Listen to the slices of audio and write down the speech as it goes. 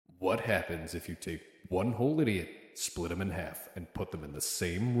What happens if you take one whole idiot, split them in half, and put them in the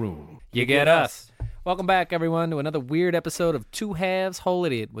same room? You get us. Welcome back, everyone, to another weird episode of Two Halves Whole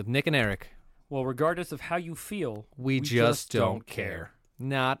Idiot with Nick and Eric. Well, regardless of how you feel, We just don't care.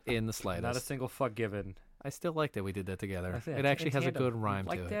 Not in the slightest. Not a single fuck given. I still like that we did that together. That's it. It actually In has a tandem. good rhyme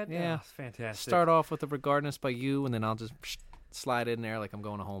Like to it. that? Yeah. It's fantastic. Start off with the regardless by you, and then I'll just slide in there like I'm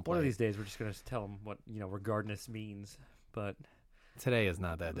going to home plate. One of these days, we're just going to tell them what, regardless means. But Today is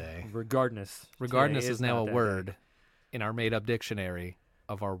not that day. regardless. Regardless today is now not a that word day. in our made-up dictionary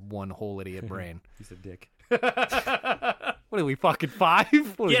of our one whole idiot brain. He's a dick. What are we, fucking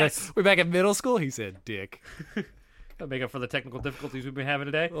 5? What is Yes. that? We're back in middle school? He said dick. That'll make up for the technical difficulties we've been having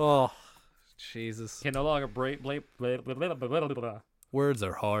today. Oh, Jesus. Can no longer blame Words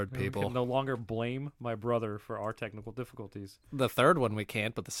are hard, people. Can no longer blame my brother for our technical difficulties. The third one we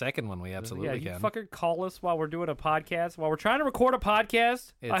can't, but the second one we Yeah, absolutely you can. fucking call us while we're doing a podcast, while we're trying to record a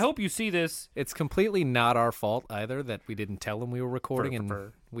podcast. I It's- hope you see this. It's completely not our fault either that we didn't tell him we were recording and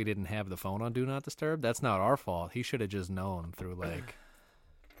Brr. we didn't have the phone on Do Not Disturb. That's not our fault. He should have just known through like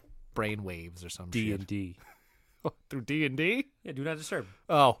brain waves or some shit. D&D. Through D&D? Yeah, do not disturb.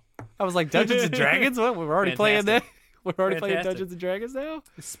 Oh, I was like Dungeons and Dragons. What? We're already playing that. Fantastic. We're already playing Fantastic. Dungeons and Dragons now.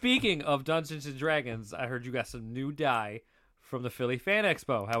 Speaking of Dungeons and Dragons, I heard you got some new dye from the Philly Fan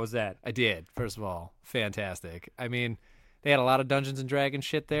Expo. How was that? I did. First of all, fantastic. I mean, they had a lot of Dungeons and Dragons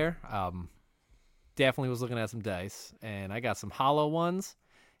shit there. Definitely was looking at some dice, and I got some hollow ones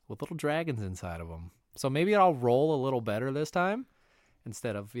with little dragons inside of them. So maybe I'll roll a little better this time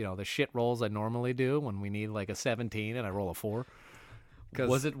instead of the shit rolls I normally do when we need like a 17 and I roll a 4.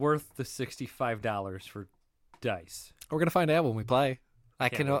 Was it worth the $65 for dice? We're gonna find out when we play. I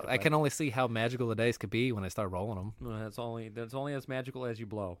Can't wait to I play. can only see how magical the dice could be when I start rolling them, Well, that's only as magical as you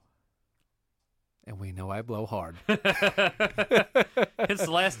blow. and we know I blow hard. It's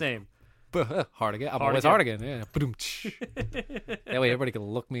the last name. Hard again. I'm Hard always again. hard again. Yeah. Ba-dum-tsh. That way everybody can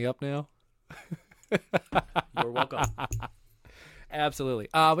look me up now. You're welcome. Absolutely.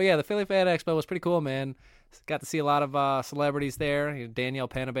 But yeah, the Philly Fan Expo was pretty cool, man. Got to see a lot of celebrities there. Danielle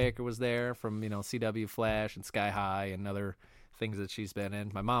Panabaker was there from CW Flash and Sky High and other things that she's been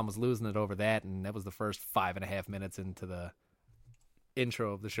in. My mom was losing it over that, and that was the first 5.5 minutes into the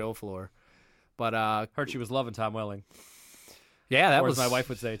intro of the show floor. But Heard she was loving Tom Welling. yeah, that Or was as my wife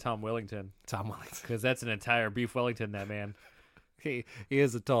would say, Tom Wellington. Tom Wellington. Because that's an entire beef Wellington, that man. He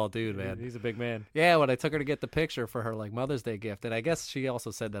is a tall dude, man. He's a big man. Yeah, when I took her to get the picture for her Mother's Day gift, and I guess she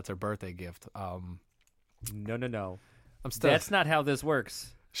also said that's her birthday gift. No. I'm still. That's not how this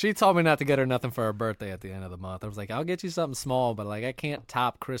works. She told me not to get her nothing for her birthday at the end of the month. I was like, I'll get you something small, but I can't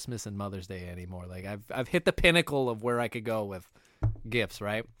top Christmas and Mother's Day anymore. I've hit the pinnacle of where I could go with gifts,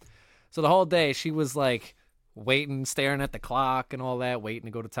 right? So the whole day she was waiting, staring at the clock and all that, waiting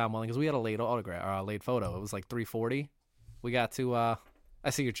to go to Tom Welling because we had a late late photo. It was 3:40. We got to. I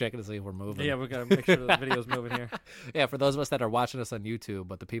see you're checking to see if we're moving. Yeah, we got to make sure the video's moving here. Yeah, for those of us that are watching us on YouTube,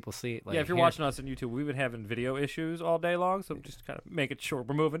 but the people see it. Yeah, if you're watching us on YouTube, we've been having video issues all day long, so just kind of make it short.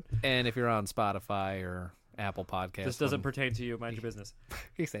 We're moving. And if you're on Spotify or Apple Podcasts, This doesn't pertain to you. Mind your business.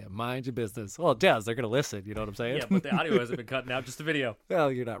 You say, mind your business. Well, it does. They're going to listen. You know what I'm saying? Yeah, but the audio hasn't been cutting out, just the video.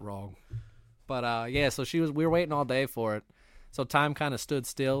 Well, you're not wrong. But, yeah, so we were waiting all day for it. So time kind of stood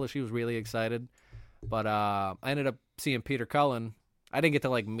still. She was really excited. But I ended up seeing Peter Cullen. I didn't get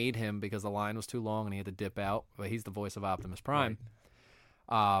to meet him because the line was too long and he had to dip out. But he's the voice of Optimus Prime.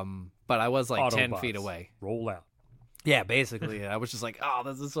 But I was 10 feet away. Roll out. Yeah, basically. I was just like, oh,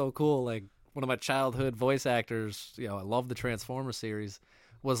 this is so cool. One of my childhood voice actors, I love the Transformers series,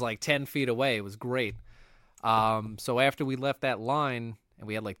 was 10 feet away. It was great. So after we left that line, and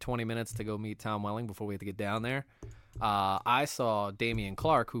we had 20 minutes to go meet Tom Welling before we had to get down there, I saw Damian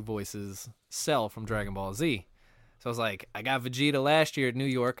Clark, who voices Cell from Dragon Ball Z. So I was like, I got Vegeta last year at New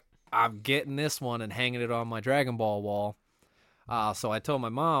York. I'm getting this one and hanging it on my Dragon Ball wall. So I told my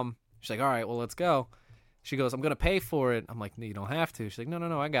mom, she's like, all right, well, let's go. She goes, I'm going to pay for it. I'm like, no, you don't have to. She's like,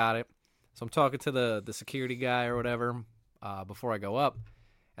 no, I got it. So I'm talking to the security guy or whatever before I go up.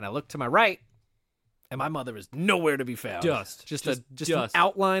 And I look to my right, and my mother is nowhere to be found. Dust. Just Just an dust.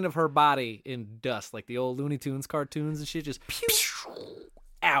 outline of her body in dust, like the old Looney Tunes cartoons and shit, just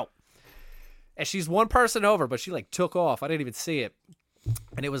out. And she's one person over, but she took off. I didn't even see it.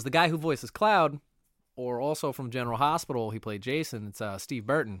 And it was the guy who voices Cloud, or also from General Hospital. He played Jason. It's Steve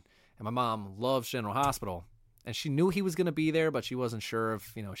Burton. And my mom loves General Hospital. And she knew he was going to be there, but she wasn't sure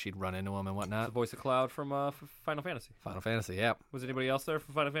if, she'd run into him and The whatnot. voice of Cloud from Final Fantasy. Final Fantasy, yeah. Was anybody else there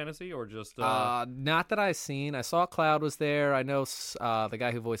from Final Fantasy, or just... Not that I seen. I saw Cloud was there. I know the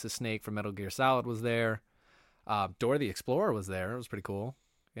guy who voices Snake from Metal Gear Solid was there. Dora the Explorer was there. It was pretty cool.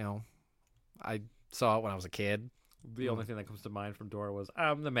 I saw it when I was a kid. The only thing that comes to mind from Dora was,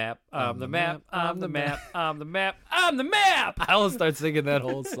 I'm the map, I'm the map, I'm the map, I'm the map, I'm the map. I will start singing that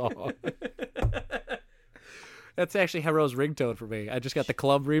whole song. That's actually Hero's ringtone for me. I just got the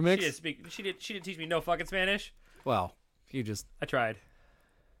club remix. She didn't teach me no fucking Spanish. Well, I tried.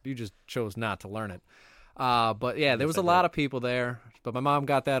 You just chose not to learn it. But yeah, there was a lot of people there. But my mom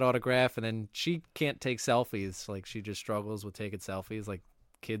got that autograph, and then she can't take selfies. Like, she just struggles with taking selfies like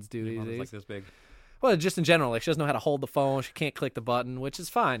kids do these days. Like this big. Well, just in general, like, she doesn't know how to hold the phone. She can't click the button, which is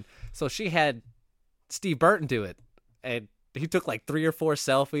fine. So she had Steve Burton do it, and he took like 3 or 4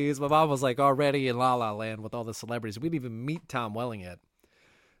 selfies. My mom was like already in La La Land with all the celebrities. We didn't even meet Tom Welling yet.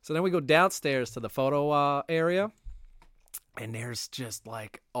 So then we go downstairs to the photo area, and there's just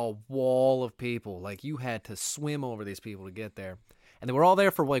like a wall of people. Like, you had to swim over these people to get there. And they were all there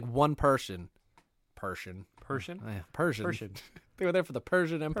for like one Persian. Persian? Yeah, Persian. They were there for the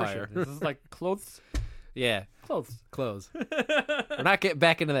Persian Empire. This is like clothes. Yeah. Clothes. We're not getting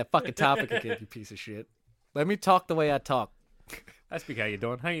back into that fucking topic again, you piece of shit. Let me talk the way I talk. I speak how you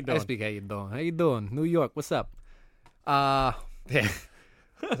doing. How you doing? I speak how you doing. How you doing? New York, what's up? Yeah.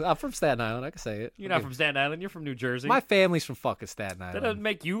 I'm from Staten Island, I can say it. You're not from Staten Island. You're from New Jersey. My family's from fucking Staten That Island. doesn't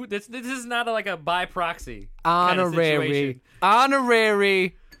make you. This is not like a by proxy. Honorary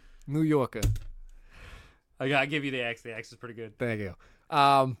New Yorker. I gotta give you the X. The X is pretty good. Thank you.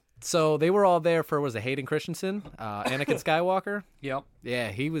 So they were all there for, was it Hayden Christensen? Anakin Skywalker? Yep. Yeah,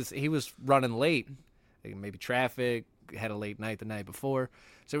 he was running late. Maybe traffic, had a late night the night before.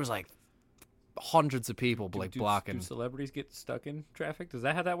 So there was like hundreds of people blocking. Do celebrities get stuck in traffic? Does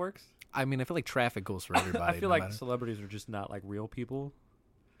that how that works? I mean, I feel like traffic goes for everybody. I feel like celebrities are just not like real people.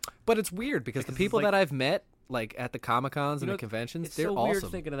 But it's weird because the people that I've met, like at the Comic-Cons and the conventions, it's they're so awesome.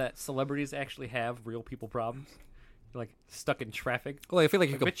 weird thinking of that. Celebrities actually have real people problems. Like stuck in traffic. Well, I feel like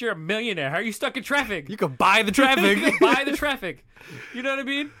you could. But you're a millionaire. How are you stuck in traffic? You could buy the traffic. You could buy the traffic. You know what I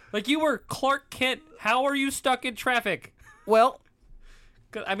mean? Like, you were Clark Kent. How are you stuck in traffic? Well,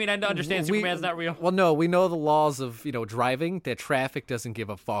 'Cause, I mean, I understand Superman's not real. Well, no, we know the laws of driving. That traffic doesn't give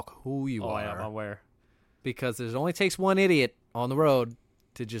a fuck who you are. I'm aware. Because it only takes one idiot on the road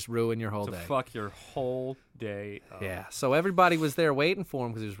to just ruin your whole To day. fuck your whole day up. Yeah. So everybody was there waiting for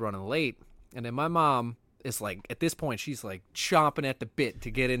him because he was running late, and then my mom is like, at this point, she's like chomping at the bit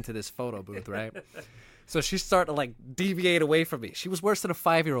to get into this photo booth, right? So she's starting to like deviate away from me. She was worse than a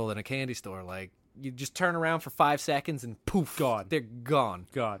 5-year-old in a candy store. Like, you just turn around for 5 seconds and poof, Gone. They're gone.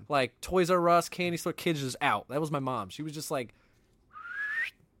 Gone. Like Toys R Us, candy store, kids just out. That was my mom. She was just like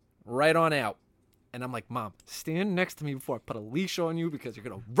right on out. And I'm like, Mom, stand next to me before I put a leash on you because you're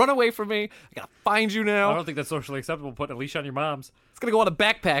gonna run away from me. I gotta find you now. I don't think that's socially acceptable, putting a leash on your mom's. It's gonna go on a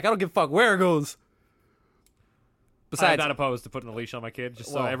backpack. I don't give a fuck where it goes. I'm Besides, not opposed to putting a leash on my kid, just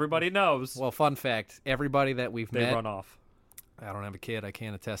so Well- everybody knows. well, fun fact: everybody that we've They met, run off. I don't have a kid. I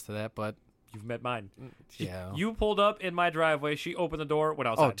can't attest to that, but You've met mine. yeah. You pulled up in my driveway. She opened the door, went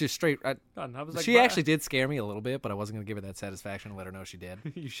outside. Oh, just straight. Done. I was like, She "Bruh." actually did scare me a little bit, but I wasn't gonna give her that satisfaction and let her know she did.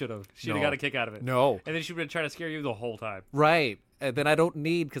 You should have. She'd have No. got a kick out of it. No. And then she would have tried to scare you the whole time. Right. And then I don't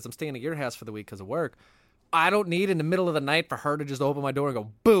need, because I'm staying at your house for the week because of work, I don't need in the middle of the night for her to just open my door and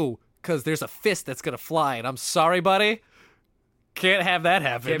go, boo, because there's a fist that's going to fly. And I'm sorry, buddy. Can't have that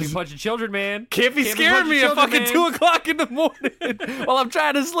happen. Can't be punching children, man. Can't be scaring me at fucking 2 o'clock in the morning while I'm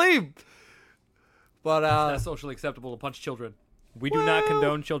trying to sleep. But, That's socially acceptable to punch children. We do not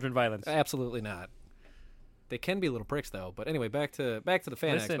condone children violence. absolutely not. They can be little pricks, though. But anyway, back to the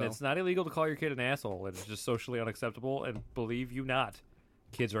fan Listen, expo. it's not illegal to call your kid an asshole. It's just socially unacceptable, and believe you not,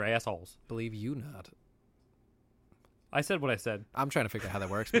 kids are assholes. Believe you not. I said what I said. I'm trying to figure out how that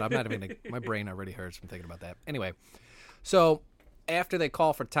works, but I'm not even. My brain already hurts from thinking about that. Anyway, so after they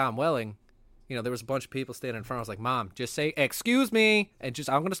call for Tom Welling, there was a bunch of people standing in front. I was like, Mom, just say, excuse me, and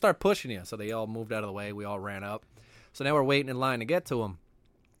I'm going to start pushing you. So they all moved out of the way. We all ran up. So now we're waiting in line to get to him.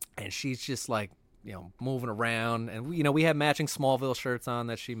 And she's just like, moving around. And, we had matching Smallville shirts on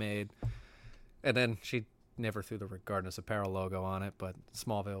that she made. And then she never threw the Regardless Apparel logo on it, but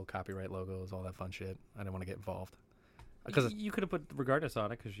Smallville copyright logos, all that fun shit. I didn't want to get involved. Because You could have put regardless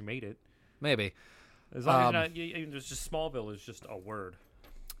on it because you made it. maybe. As long as there's just Smallville is just a word.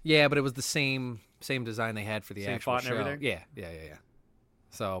 Yeah, but it was the same design they had for the Same actual font and show. everything? Yeah.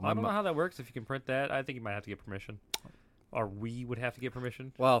 So I don't know how that works. If you can print that, I think you might have to get permission, or we would have to get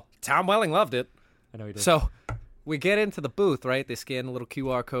permission. well, Tom Welling loved it. I know he did. So we get into the booth, right? They scan the little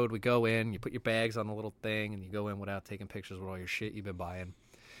QR code. We go in. You put your bags on the little thing, and you go in without taking pictures with all your shit you've been buying.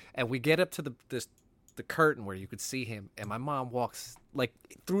 And we get up to the curtain where you could see him, and my mom walks like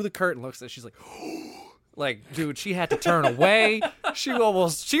through the curtain, looks at it, she's like, Like, dude, she had to turn away. She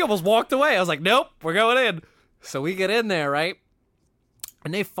almost walked away. I was like, nope, we're going in. So we get in there, right?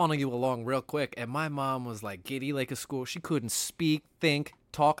 And they funnel you along real quick. And my mom was like giddy like a school. She couldn't speak, think,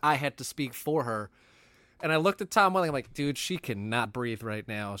 talk. I had to speak for her. And I looked at Tom Welling. I'm like, dude, she cannot breathe right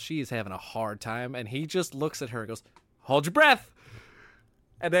now. She's having a hard time. And he just looks at her and goes, hold your breath.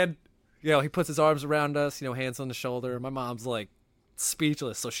 And then, he puts his arms around us, hands on the shoulder. My mom's like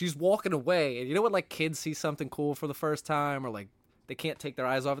speechless. So she's walking away. And you know when like kids see something cool for the first time or like they can't take their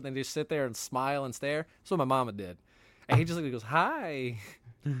eyes off it and they just sit there and smile and stare? That's what my mama did. And he just goes, hi,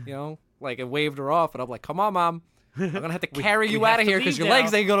 like and waved her off. And I'm like, come on, Mom. I'm going to have to carry you out of here because your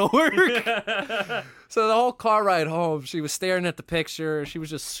legs ain't going to work. So the whole car ride home, she was staring at the picture. She was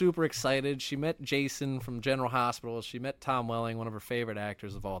just super excited. She met Jason from General Hospital. She met Tom Welling, one of her favorite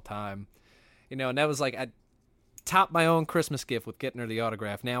actors of all time. And that was like, I topped my own Christmas gift with getting her the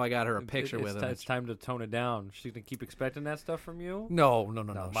autograph. Now I got her a picture with him. It's time to tone it down. She's going to keep expecting that stuff from you? No.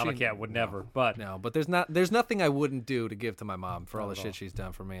 Mama Cat would never, but... No, but there's nothing I wouldn't do to give to my mom for all the shit she's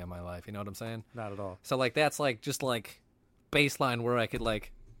done for me in my life. You know what I'm saying? Not at all. So, like, that's, like, just, like, baseline where I could,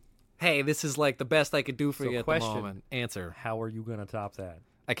 like, hey, this is, like, the best I could do for you at the moment. Answer. How are you going to top that?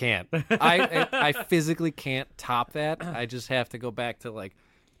 I can't. I physically can't top that. I just have to go back to, like,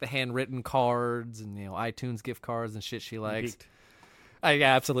 the handwritten cards and, iTunes gift cards and shit she likes. I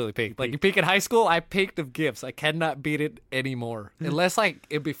absolutely peaked. Like, you peak in high school, I peaked of gifts. I cannot beat it anymore. Unless,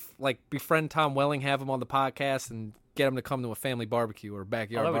 befriend Tom Welling, have him on the podcast, and get him to come to a family barbecue or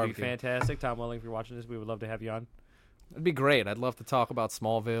backyard that would barbecue. Be fantastic. Tom Welling, if you're watching this, we would love to have you on. It'd be great. I'd love to talk about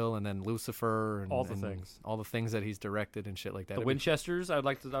Smallville and then Lucifer and all the things that he's directed and shit like that. The Winchesters, I would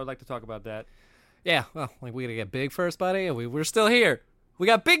like to talk about that. Yeah, well, like we gotta get big first, buddy, and we're still here. We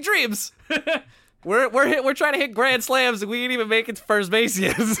got big dreams. We're trying to hit grand slams, and we ain't even making first base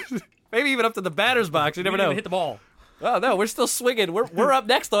yet. Maybe even up to the batter's box. You never know. Hit the ball. Oh no, we're still swinging. We're up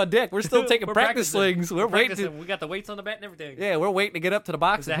next on deck. We're still taking practice swings. We're waiting. We got the weights on the bat and everything. Yeah, we're waiting to get up to the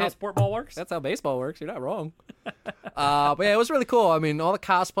box. Is that how sport ball works? That's how baseball works. You're not wrong. But yeah, it was really cool. I mean, all the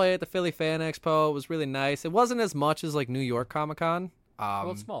cosplay at the Philly Fan Expo was really nice. It wasn't as much as like New York Comic Con.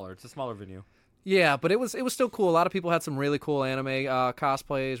 Well, it's smaller. It's a smaller venue. Yeah, but it was still cool. A lot of people had some really cool anime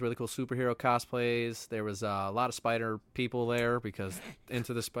cosplays, really cool superhero cosplays. There was a lot of spider people there because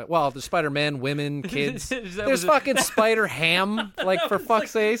into the the Spider-Man, women, kids. There's fucking Spider Ham, like for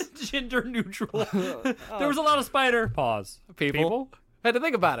fuck's sake. Gender neutral. There was a lot of spider people. Had to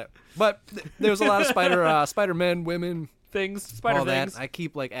think about it, but there was a lot of Spider-Men, women. Things, spider all things. That. I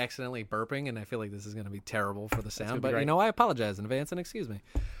keep like accidentally burping, and I feel like this is going to be terrible for the sound. But right. I apologize in advance and excuse me.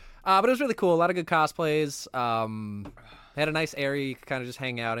 But it was really cool. A lot of good cosplays. Had a nice area you could kind of just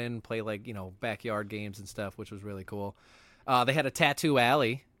hang out in, play like backyard games and stuff, which was really cool. They had a tattoo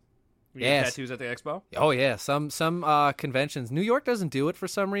alley. Yeah, tattoos at the expo. Oh yeah, some conventions. New York doesn't do it for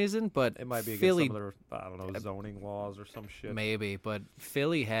some reason, but it might be Philly, against some of their, zoning laws or some shit. Maybe, but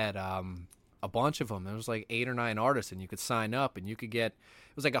Philly had a bunch of them. There was like 8 or 9 artists, and you could sign up, and you could get.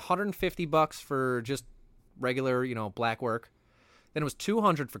 It was like $150 for just regular, black work. Then it was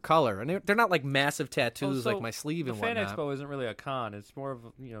 $200 for color, and they're not like massive tattoos like my sleeve and whatnot. The Fan Expo isn't really a con; it's more of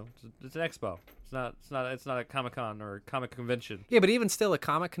it's an expo. It's not a Comic Con or a comic convention. Yeah, but even still, a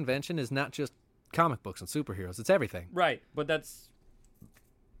comic convention is not just comic books and superheroes; it's everything. Right, but that's.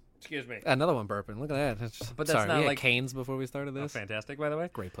 Excuse me. Another one burping. Look at that. But that's not we like had Canes before we started this. Oh, fantastic, by the way.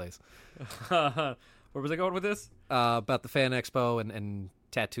 Great place. Where was I going with this? About the Fan Expo and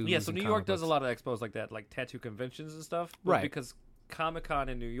tattoos. Yeah, so and New York does a lot of expos like that, like tattoo conventions and stuff. Right. Because Comic-Con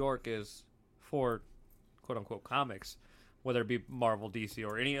in New York is for quote-unquote comics, whether it be Marvel, DC,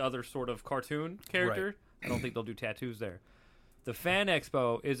 or any other sort of cartoon character. Right. I don't think they'll do tattoos there. The Fan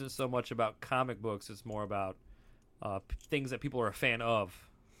Expo isn't so much about comic books. It's more about things that people are a fan of.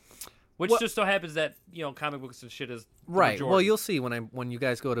 Which just so happens that, comic books and shit is right. majority. Well, you'll see when you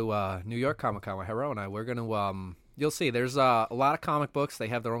guys go to New York Comic-Con with Hero and I, we're going to... You'll see. There's a lot of comic books. They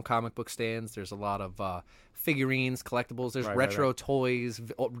have their own comic book stands. There's a lot of figurines, collectibles. There's retro toys.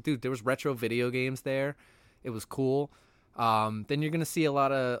 Oh, dude, there was retro video games there. It was cool. Then you're gonna see a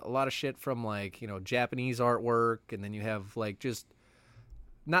lot of shit from like Japanese artwork, and then you have like just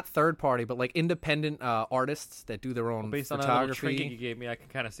not third party, but like independent artists that do their own based photography. on that little trinket you gave me, I can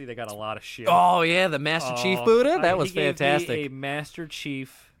kind of see they got a lot of shit. Oh yeah, the Master Chief Buddha. That was fantastic. Gave me a Master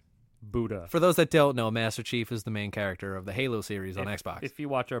Chief Buddha. For those that don't know, Master Chief is the main character of the Halo series on Xbox. If you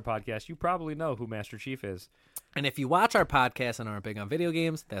watch our podcast, you probably know who Master Chief is. And if you watch our podcast and aren't big on video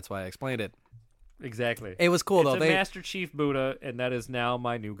games, that's why I explained it. Exactly. It was cool, it's though. It's a Master Chief Buddha, and that is now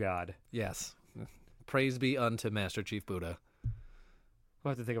my new god. Yes. Praise be unto Master Chief Buddha. I'll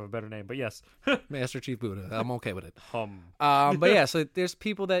have to think of a better name, but yes. Master Chief Buddha. I'm okay with it. Hum. But yeah, so there's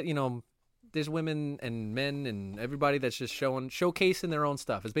people that, there's women and men and everybody that's just showcasing their own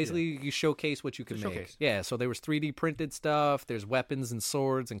stuff. It's basically you showcase what you can make. Showcase. Yeah, so there was 3D printed stuff. There's weapons and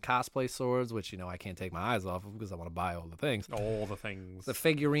swords and cosplay swords, which, I can't take my eyes off of because I want to buy all the things. All the things. The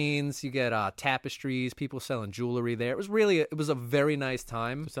figurines, you get tapestries, people selling jewelry there. It was a very nice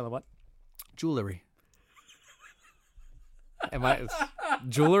time. Selling what? Jewelry.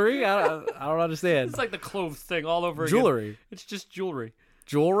 Jewelry? I don't understand. It's like the clothes thing all over Jewelry. again. It's just jewelry.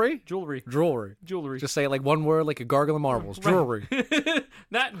 Jewelry? Jewelry. Jewelry. Jewelry. Just say it like one word, like a gargle of marbles. Jewelry.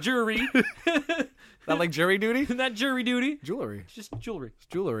 Not jury. Not like jury duty? Not jury duty. Jewelry. It's just jewelry. It's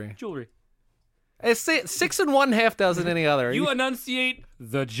jewelry. Jewelry. It's 6 and 1/2 dozen any other. You enunciate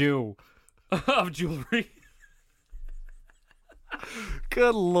the Jew of jewelry.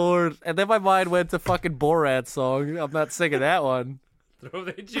 Good Lord. And then my mind went to fucking Borat song. I'm not singing that one. Throw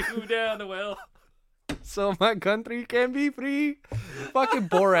the Jew down the well. So my country can be free. Fucking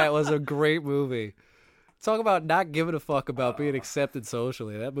Borat was a great movie. Talk about not giving a fuck about being accepted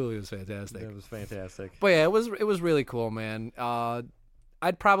socially. That movie was fantastic. That was fantastic. But yeah, it was really cool, man.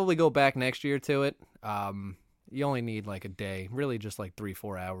 I'd probably go back next year to it. You only need like a day, really just like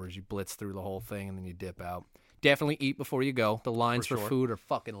 3-4 hours. You blitz through the whole thing and then you dip out. Definitely eat before you go. The lines for food are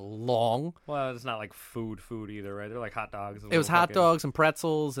fucking long. Well, it's not like food either, right? They're like hot dogs. It was hot dogs and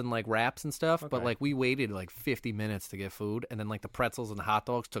pretzels and like wraps and stuff. But Okay. like we waited like 50 minutes to get food, and then like the pretzels and the hot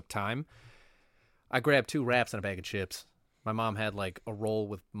dogs took time. I grabbed 2 wraps and a bag of chips. My mom had like a roll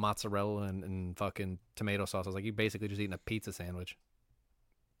with mozzarella and fucking tomato sauce. I was like, you basically just eating a pizza sandwich.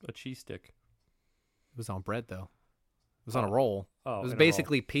 A cheese stick. It was on bread though. It was on a roll. Oh, it was in a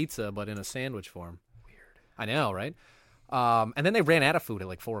basically pizza, but in a sandwich form. I know, right? And then they ran out of food at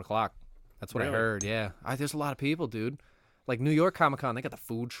like 4 o'clock. That's what I Really? heard. Yeah, there's a lot of people, dude. Like New York Comic Con, they got the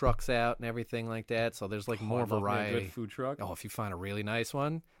food trucks out and everything like that. So there's like more I'd love me a variety. good food truck. Oh, if you find a really nice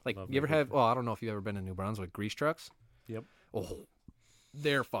one, like Love you ever me a good have? Well, I don't know if you've ever been to New Brunswick. Grease trucks. Yep. Oh,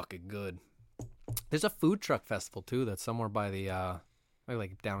 they're fucking good. There's a food truck festival too. That's somewhere by the maybe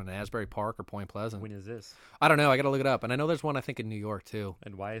like down in Asbury Park or Point Pleasant. When is this? I don't know. I gotta look it up. And I know there's one I think in New York too.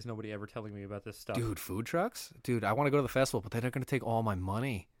 And why is nobody ever telling me about this stuff? Dude, food trucks? Dude, I want to go to the festival, but they're going to take all my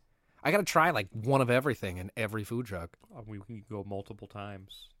money. I got to try like one of everything in every food truck. We can go multiple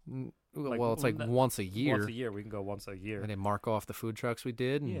times. Well, it's like once a year. Once a year. We can go once a year. And they mark off the food trucks we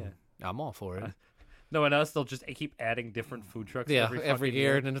did. And Yeah. I'm all for it. Knowing us, they'll just keep adding different food trucks Yeah, every every fucking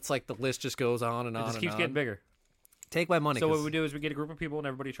year. And then it's like the list just goes on and It on just and keeps on. getting bigger. Take my money. So what we do is we get a group of people and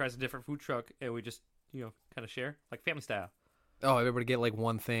everybody tries a different food truck and we just, kind of share, like family style. Oh, everybody get like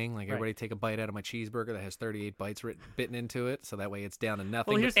one thing. Like Right. everybody take a bite out of my cheeseburger that has 38 bites bitten into it. So that way it's down to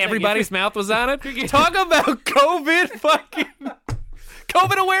nothing. Well, but here's the thing, everybody's mouth was on it. Talk about COVID fucking...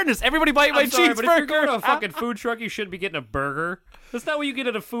 COVID awareness. Everybody bite my I'm sorry, cheeseburger. but if you're going to a fucking food truck, you shouldn't be getting a burger. That's not what you get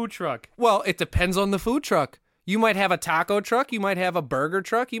at a food truck. Well, it depends on the food truck. You might have a taco truck. You might have a burger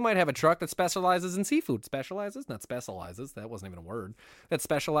truck. You might have a truck that specializes in seafood. Specializes? Not specializes. That wasn't even a word. That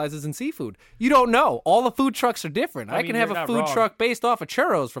specializes in seafood. You don't know. All the food trucks are different. I mean, can have you're a not food wrong. truck based off of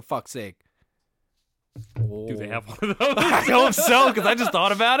churros, for fuck's sake. Do they have one of those? I hope so, because I just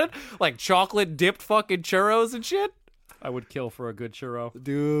thought about it. Like chocolate dipped fucking churros and shit. I would kill for a good churro.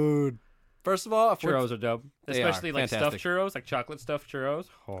 Dude. First of all, if we're- Churros are dope. They are. Especially like Fantastic. stuffed churros, like chocolate stuffed churros.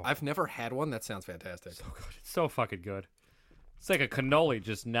 Oh, I've never had one. That sounds fantastic. it's so fucking good. It's like a cannoli,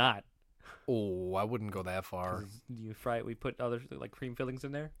 just not. Oh, I wouldn't go that far. You fry it, we put other like cream fillings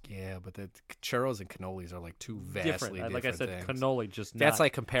in there. Yeah, but the churros and cannolis are like two vastly different Like I said, things. cannoli, just That's not.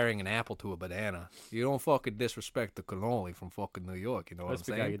 like comparing an apple to a banana. You don't fucking disrespect the cannoli from fucking New York. You know what Let's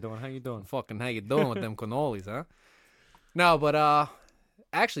I'm how you saying? doing? How you doing? Fucking how you doing with them cannolis, huh? No, but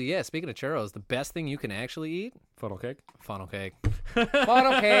actually, yeah. Speaking of churros, the best thing you can actually eat, Funnel cake. funnel cake.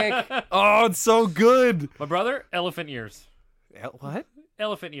 Funnel cake. Oh, it's so good. My brother, elephant ears. What?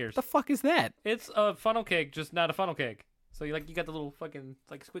 Elephant ears. The fuck is that? It's a funnel cake, just not a funnel cake. So you got the little fucking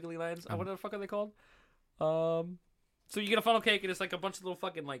like squiggly lines. What the fuck are they called? So you get a funnel cake and it's like a bunch of little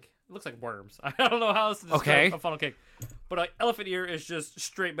fucking like it looks like worms. I don't know how else to describe Okay. a funnel cake. But an elephant ear is just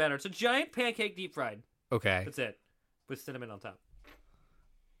straight batter. It's a giant pancake deep fried. Okay. That's it, with cinnamon on top.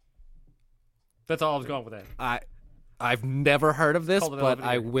 That's all I was going with that. I've never heard of this, Called an but elephant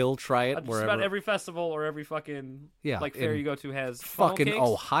I ear. will try it Just wherever. about every festival or every fucking Yeah, like fair in you go to has funnel fucking cakes.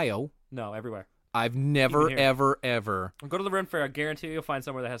 Ohio. No, everywhere. I've never, here. ever Go to the Ren Fair. I guarantee you'll find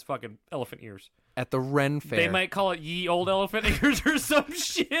somewhere that has fucking elephant ears. at the Ren Fair. They might call it ye old elephant ears or some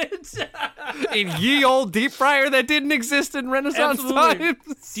shit. in ye old deep fryer that didn't exist in Renaissance Absolutely.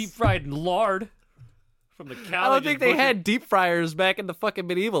 times. Deep fried lard from the college. I don't think they had deep fryers back in the fucking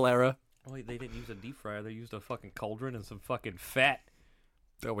medieval era. Wait, they didn't use a deep fryer. They used a fucking cauldron and some fucking fat.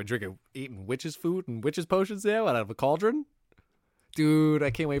 Oh, we're eating witches' food and witches' potions now out of a cauldron? Dude,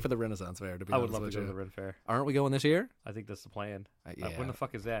 I can't wait for the Renaissance Fair, to be I honest would love with to go to you. the Ren Fair. Aren't we going this year? I think that's the plan. Yeah. When the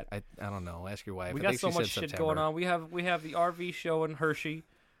fuck is that? I don't know. Ask your wife. We I got think so she much said shit September, going on. We have the RV show in Hershey.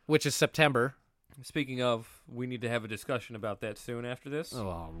 which is September. Speaking of, we need to have a discussion about that soon after this.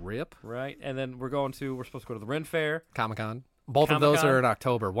 Oh, rip. Right? And then we're supposed to go to the Ren Fair. Comic-Con. Both of those Comic-Con. are in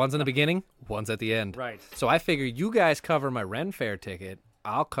October. One's in the beginning, one's at the end. Right. So I figure you guys cover my Ren Fair ticket.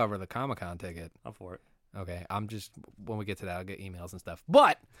 I'll cover the Comic-Con ticket. I'm for it. Okay, when we get to that, I'll get emails and stuff.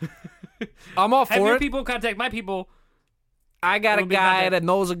 But I'm all Have for your it. people contact my people. I got a It'll be guy contact. that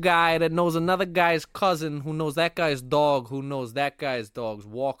knows a guy that knows another guy's cousin who knows that guy's dog who knows that guy's dog's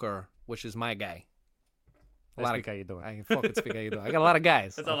walker, which is my guy. How you doing? I can fucking speak how you doing. I got a lot of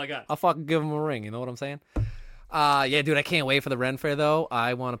guys. That's all I got. I'll fucking give him a ring. You know what I'm saying? Yeah, dude, I can't wait for the Ren Fair, though.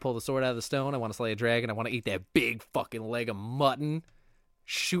 I want to pull the sword out of the stone. I want to slay a dragon. I want to eat that big fucking leg of mutton.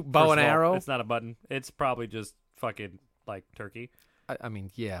 Shoot bow First and of all, arrow. It's not a button. It's probably just fucking like turkey. I mean,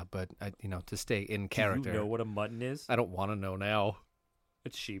 yeah, but to stay in character. Do you know what a mutton is? I don't want to know now.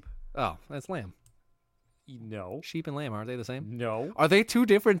 It's sheep. Oh, that's lamb. No. Sheep and lamb, aren't they the same? No. Are they two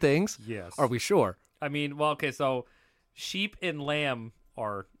different things? Yes. Are we sure? I mean, well, okay, so sheep and lamb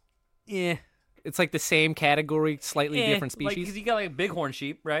are It's like the same category, slightly different species. Because you got like a bighorn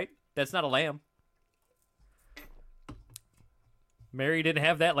sheep, right? That's not a lamb. Mary didn't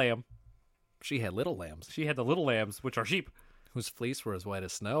have that lamb. She had little lambs She had the little lambs, which are sheep. whose fleece were as white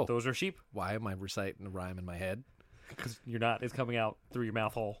as snow. Those are sheep. Why am I reciting a rhyme in my head? Because you're not. It's coming out through your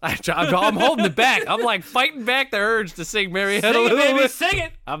mouth hole. I'm holding it back. I'm like fighting back the urge to sing Mary Had a Sing it, Little baby, Bit. sing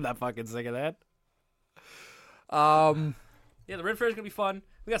it! I'm not fucking singing that. Yeah, the Ren Fair is going to be fun.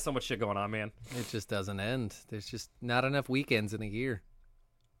 We got so much shit going on, man. It just doesn't end. There's just not enough weekends in a year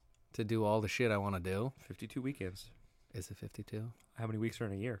to do all the shit I want to do. 52 weekends. Is it 52? How many weeks are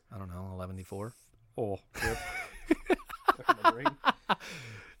in a year? I don't know, 114. Oh, yep.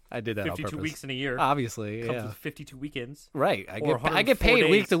 I did that on 52 purpose. weeks in a year. Obviously, Comes yeah. with 52 weekends. Right. I Or get 104 paid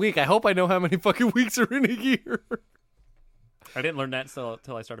week days. to week. I hope I know how many fucking weeks are in a year. I didn't learn that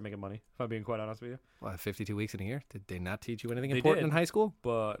until I started making money, if I'm being quite honest with you. What, 52 weeks in a year? Did they not teach you anything They important did. in high school?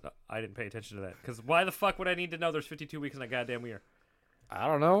 But I didn't pay attention to that. Because why the fuck would I need to know there's 52 weeks in a goddamn year? I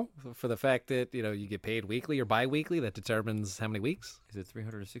don't know. For the fact that, you get paid weekly or bi-weekly, that determines how many weeks. Is it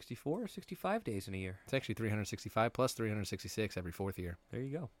 364 or 65 days in a year? It's actually 365 plus 366 every fourth year There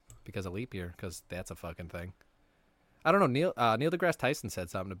you go. because of leap year, because that's a fucking thing. I don't know. Neil deGrasse Tyson said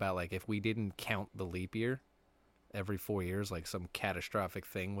something about, like, if we didn't count the leap year every 4 years, like some catastrophic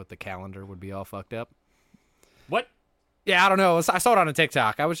thing with the calendar would be all fucked up. What? Yeah, I don't know. I saw it on a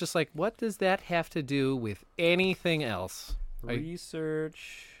TikTok. I was just like, what does that have to do with anything else?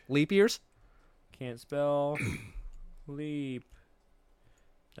 Research. Leap years? Can't spell. Leap.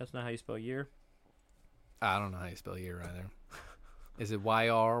 That's not how you spell year. I don't know how you spell year either. Is it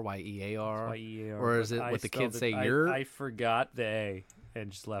Y-R, Y-E-A-R? Y-E-A-R, Or is but it I what the spelled kids it- say, I- yer? I forgot the A and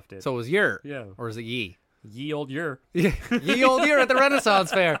just left it. So it was yer? Yeah. Or is it ye? Ye old year. Ye old year at the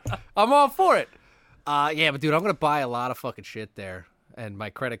Renaissance Fair. I'm all for it. Yeah, but dude, I'm going to buy a lot of fucking shit there. And my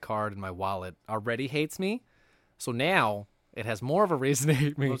credit card and my wallet already hates me. So now it has more of a reason to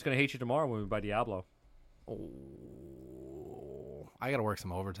hate me. Who's going to hate you tomorrow when we buy Diablo? I got to work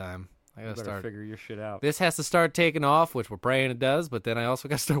some overtime. I You got to better start. figure your shit out. This has to start taking off, which we're praying it does. But then I also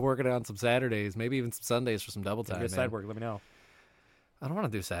got to start working on some Saturdays, maybe even some Sundays for some double time. Get man. side work. Let me know. I don't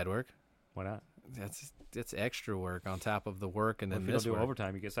want to do side work. Why not? That's extra work on top of the work and Well, then if you this don't do work.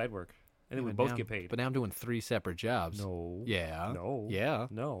 overtime, you get side work. And then we But both now- get paid. But now I'm doing 3 separate jobs. No. Yeah. No. Yeah.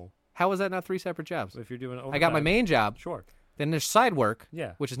 No. How is that not 3 separate jobs? If you're doing overtime. I got my main job. Sure. Then there's side work,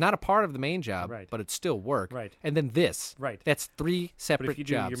 Yeah. which is not a part of the main job, Right. but it's still work. Right. And then this. Right. That's 3 But separate if you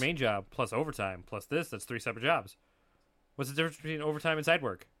do jobs. your main job plus overtime plus this, that's 3 separate jobs. What's the difference between overtime and side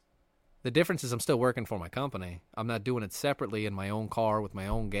work? The difference is I'm still working for my company. I'm not doing it separately in my own car with my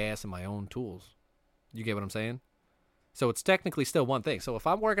own gas and my own tools. You get what I'm saying? So it's technically still one thing. So if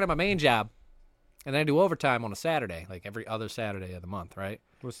I'm working at my main job and then I do overtime on a Saturday, like every other Saturday of the month, right?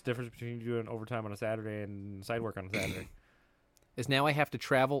 What's the difference between you doing overtime on a Saturday and side work on a Saturday? Is now I have to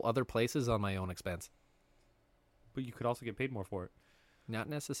travel other places on my own expense. But you could also get paid more for it. Not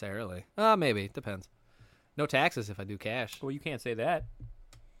necessarily. Maybe. Depends. No taxes if I do cash. Well, you can't say that.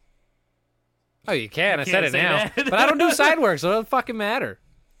 Oh, you can. I You said can't it say now. that. But I don't do side work, so it doesn't fucking matter.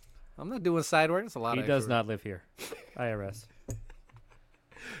 I'm not doing side work. It's a lot He of does extra not live here. IRS. work.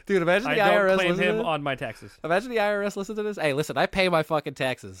 Dude, imagine I the don't IRS claim listen to him this. on my taxes. Imagine the IRS listen to this. Hey, listen, I pay my fucking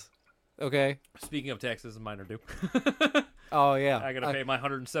taxes. Okay. Speaking of taxes, mine are due. Oh yeah. I gotta pay my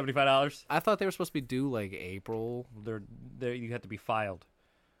 $175. I thought they were supposed to be due like April. They're you have to be filed.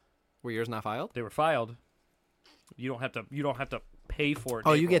 Were yours not filed? They were filed. You don't have to pay for it.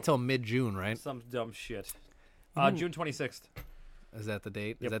 Oh, in you April. get till mid-June, right? Some dumb shit. June 26th. Is that the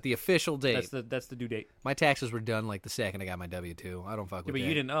date? Yep. Is that the official date? That's the due date. My taxes were done like the second I got my W-2. I don't fuck Yeah, with but that.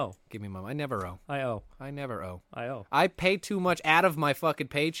 you didn't owe. Give me my. I never owe. I owe. I never owe. I owe. I pay too much out of my fucking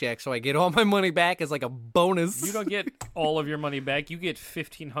paycheck, so I get all my money back as like a bonus. You don't get all of your money back. You get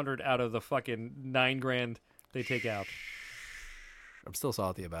 $1,500 out of the fucking $9,000 they take out. I'm still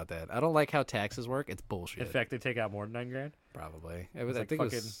salty about that. I don't like how taxes work. It's bullshit. In fact, they take out more than $9,000. Probably. It's I like think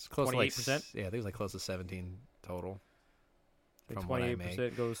it was close to like 28%? Yeah, I think it was like close to 17 total. Like From what I make.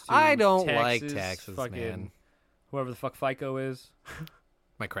 28% goes to I don't taxes, like taxes, fucking, man. Whoever the fuck FICO is.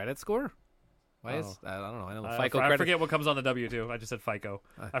 My credit score? Why is I don't know. I know the FICO I credit. forget what comes on the W-2. I just said FICO.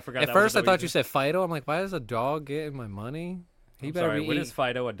 I forgot. At that was first, a I thought W2. you said Fido. I'm like, why is a dog getting my money? He I'm better sorry. be. What is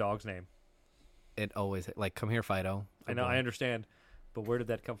Fido a dog's name? It always like come here, Fido. I know. I understand. But where did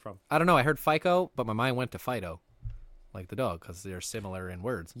that come from? I don't know. I heard FICO, but my mind went to Fido, like the dog, because they're similar in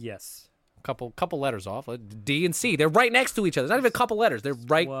words. Yes. Couple letters off. D and C. They're right next to each other. It's not even a couple letters. They're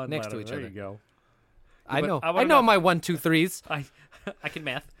right One next letter. to each there other. You go. I but know. I I wanna know know- my 1, 2, 3s. I can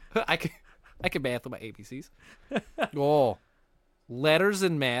math. I can math with my ABCs. Oh, letters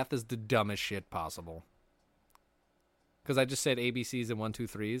and math is the dumbest shit possible. Because I just said ABCs and 1, 2,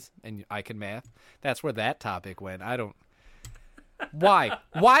 3s, and I can math. That's where that topic went. I don't. Why?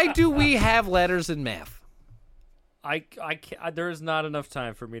 Why do we have letters in math? I can't, there is not enough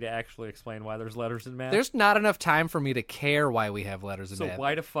time for me to actually explain why there's letters in math. There's not enough time for me to care why we have letters in so math.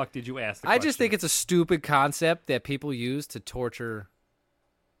 why the fuck did you ask the I question? just think it's a stupid concept that people use to torture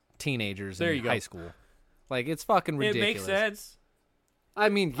teenagers There in you go. high school. Like, it's fucking It ridiculous. makes sense. I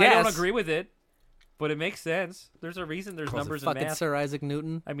mean, yes. I don't agree with it, but it makes sense. There's a reason there's Was it numbers in fucking math. Sir Isaac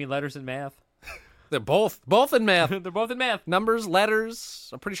Newton. I mean, letters in math. They're both in math. They're both in math. Numbers, letters.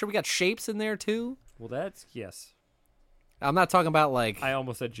 I'm pretty sure we got shapes in there too. Well, that's yes. I'm not talking about like. I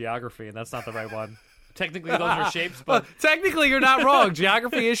almost said geography, and that's not the right one. Technically, those are shapes, but Technically, you're not wrong.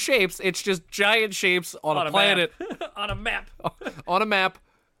 Geography is shapes. It's just giant shapes on a planet, map. On a map. on a map,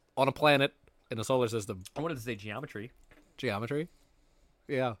 on a planet in a solar system. I wanted to say geometry Geometry.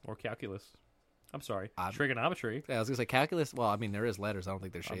 Yeah. or calculus. I'm sorry, trigonometry. Yeah, I was gonna say calculus. Well, I mean, there is letters. I don't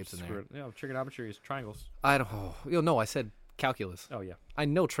think there's shapes in there. Screwed. Yeah, trigonometry is triangles. I don't. No, I said calculus. Oh yeah. I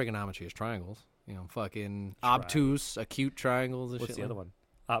know trigonometry is triangles. You know, fucking obtuse, acute triangles and What's shit. the like other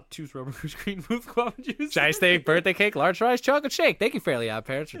one? Choose rubber goose green smooth guava juice. Chai steak, birthday cake, large fries, chocolate shake. Thank you, Fairly Odd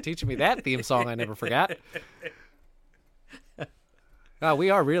Parents, for teaching me that theme song I never forgot.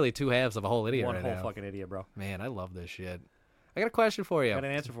 We are really two halves of a whole idiot One right whole now. fucking idiot, bro. Man, I love this shit. I got a question for you. Got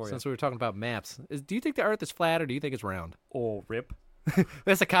an answer for you. Since we were talking about maps. Do you think the Earth is flat or do you think it's round? Oh, rip.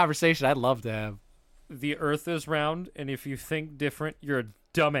 That's a conversation I'd love to have. The Earth is round, and if you think different, you're a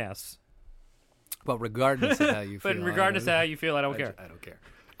dumbass. But regardless of how you feel. But regardless of how you feel, I don't care. I don't care.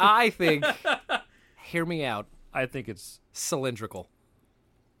 I think, hear me out, I think it's cylindrical.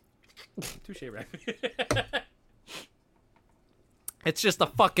 touche, right? It's just a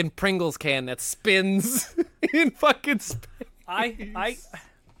fucking Pringles can that spins in fucking space. I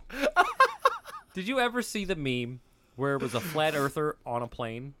Did you ever see the meme where it was a flat earther on a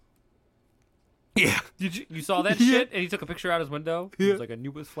plane? Yeah. You saw that shit? And he took a picture out his window. He was like, I knew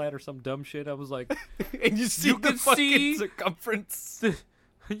it was flat or some dumb shit. I was like, And you see You the can fucking see- circumference.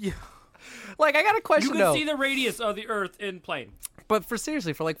 yeah. Like, I got a question, You can though. see the radius of the Earth in plane. But for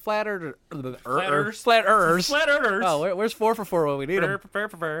seriously, for like flat earthers. earthers. Flat earthers. Flat earthers. Oh, where's 4 for 4 when we need them?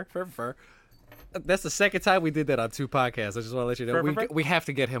 Fair. That's the second time we did that on 2 podcasts. I just want to let you know. Fair. We have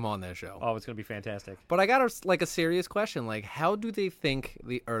to get him on that show. Oh, it's going to be fantastic. But I got a serious question. Like, how do they think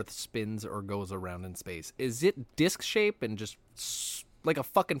the Earth spins or goes around in space? Is it disc shape and just like a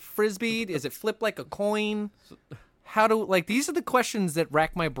fucking frisbee? Is it flip like a coin? How do, like, these are the questions that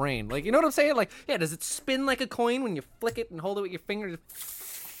rack my brain. Like, you know what I'm saying? Like, yeah, does it spin like a coin when you flick it and hold it with your finger?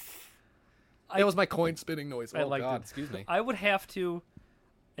 That was my coin spinning noise. I Oh, liked God, it. excuse me. I would have to,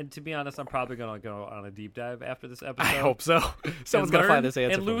 and to be honest, I'm probably going to go on a deep dive after this episode. I hope so. Someone's and going to learn find this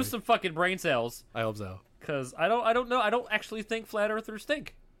answer and for lose me. some fucking brain cells. I hope so. Because I don't know. I don't actually think flat earthers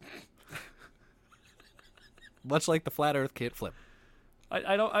think. Much like the flat Earth kid flip.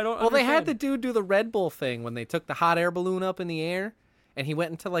 I don't. Well, they had the understand. dude do the Red Bull thing when they took the hot air balloon up in the air, and he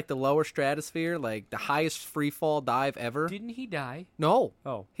went into like the lower stratosphere, like the highest free fall dive ever. Didn't he die? No,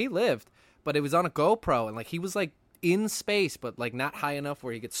 Oh. he lived, but it was on a GoPro, and like he was like in space, but like not high enough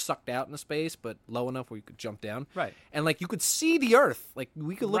where he gets sucked out into space, but low enough where you could jump down. Right. And like you could see the Earth. Like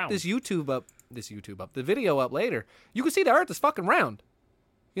we could look Round. the video up later. You could see the Earth is fucking round.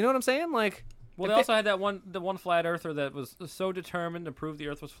 You know what I'm saying? Like, Well, they also had the one flat earther that was so determined to prove the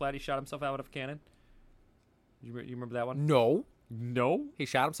Earth was flat, he shot himself out of a cannon. You remember that one? no. No. He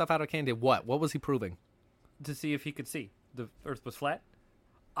shot himself out of a cannon. Did what? What was he proving? To see if he could see the Earth was flat.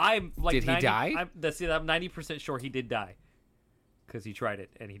 I'm like, Did he die? I'm 90% sure he did die because he tried it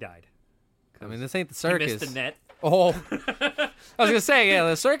and he died. I mean, this ain't the He circus. missed the net. Oh, I was gonna say, yeah,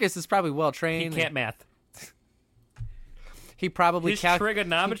 the circus is probably well He trained. can't math. He probably His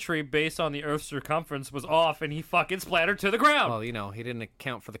trigonometry based on the Earth's circumference was off, and he fucking splattered to the ground. Well, you know, he didn't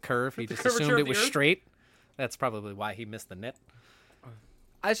account for the curve. He just curvature assumed of it was the Earth? straight. That's probably why he missed the net.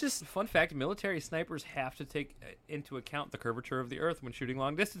 I just Fun fact: military snipers have to take into account the curvature of the Earth when shooting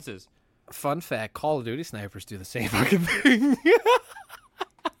long distances. fun fact: Call of Duty snipers do the same fucking thing.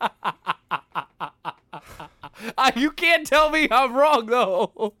 You can't tell me I'm wrong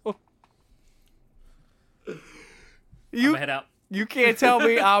though. I'm gonna head out. You can't tell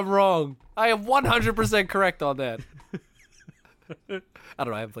me I'm wrong. I am 100% correct on that. I don't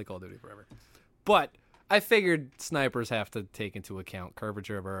know. I haven't played Call of Duty forever. But I figured snipers have to take into account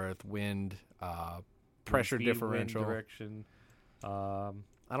curvature of Earth, wind, pressure Speed, differential. wind direction. I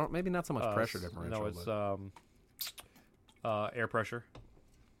don't. Maybe not so much pressure differential. No, it's but air pressure,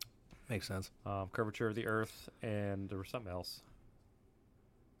 makes sense. curvature of the Earth, and there was something else.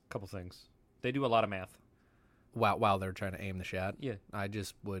 A couple things. They do a lot of math. While they're trying to aim the shot. Yeah. I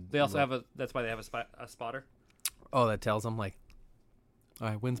just would. They also have that's why they have a spotter. Oh, that tells them like. All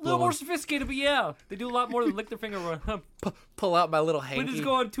right, wind's A little blowing. more sophisticated, but yeah, they do a lot more than lick their finger. Pull out my little Wind hanky. is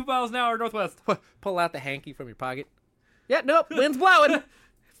going 2 miles an hour northwest. Pull out the hanky from your pocket. Yeah, nope, wind's blowing.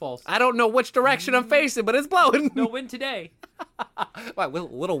 False. I don't know which direction I'm facing, but it's blowing. No wind today. What,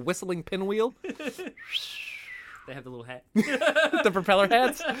 little whistling pinwheel? They have the little hat. The propeller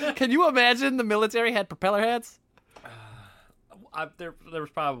hats? Can you imagine the military had propeller hats? There was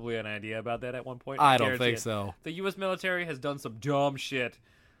probably an idea about that at one point. I don't guarantee think it. so. The U.S. military has done some dumb shit.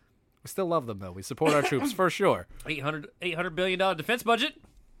 We still love them, though. We support our troops, for sure. $800 billion defense budget.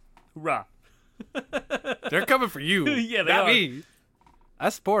 Hoorah. They're coming for you. Yeah, they not are. me. I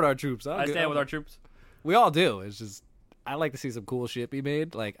support our troops. I stand with our troops. We all do. It's just, I like to see some cool shit be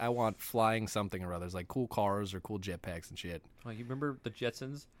made. Like, I want flying something or others, like cool cars or cool jetpacks and shit. Oh, you remember the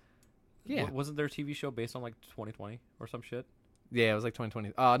Jetsons? Yeah. Wasn't there a TV show based on like 2020 or some shit? Yeah, it was like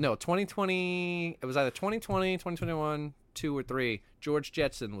 2020. No, 2020. It was either 2020, 2021, 2 or 3. George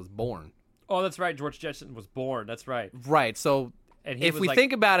Jetson was born. Oh, that's right. George Jetson was born. That's right. Right. So And he if was we like,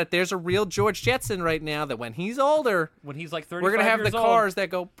 think about it, there's a real George Jetson right now that when he's older, when he's like 35 we're going to have years the old, cars that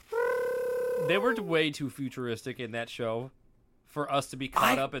go. they were way too futuristic in that show for us to be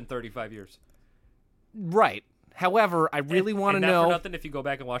caught up in 35 years. Right. However, I really want to and not know. for nothing, if you go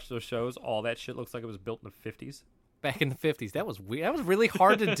back and watch those shows, all that shit looks like it was built in the 50s. Back in the 50s. That was weird. That was really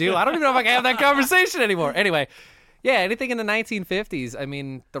hard to do. I don't even know if I can have that conversation anymore. Anyway, yeah, anything in the 1950s. I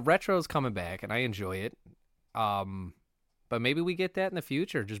mean, the retro's coming back, and I enjoy it. But maybe we get that in the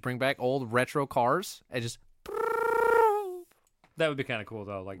future. Just bring back old retro cars and just. That would be kind of cool,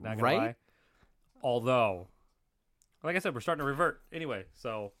 though. Like, not gonna Right? lie. Although, like I said, we're starting to revert anyway.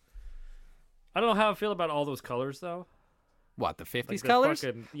 So, I don't know how I feel about all those colors, though. What, the 50s Like the colors?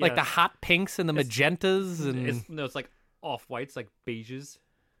 fucking- Like yeah. the hot pinks and the magentas and It's like off whites, like beiges.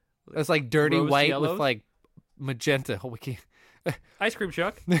 it's like dirty rose white yellows? with like magenta. Oh, we can't. Ice cream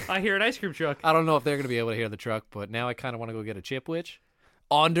truck. I hear an ice cream truck. I don't know if they're going to be able to hear the truck, but now I kind of want to go get a Chipwich.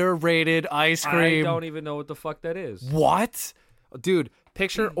 Underrated ice cream. I don't even know what the fuck that is. What? Dude,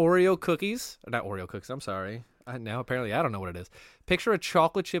 picture Oreo cookies. Not Oreo cookies, I'm sorry. Now apparently I don't know what it is. Picture a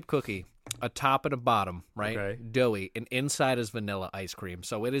chocolate chip cookie, a top and a bottom, right? Okay. Doughy, and inside is vanilla ice cream.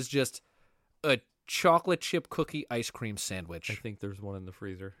 So it is just a chocolate chip cookie ice cream sandwich. I think there's one in the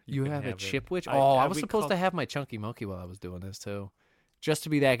freezer. You can have a it. Chipwich? I- Oh, I I- was we supposed call- to have my Chunky Monkey while I was doing this, too. Just to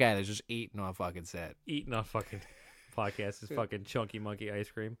be that guy that's just eating on a fucking set. Eating on fucking podcast is fucking chunky monkey ice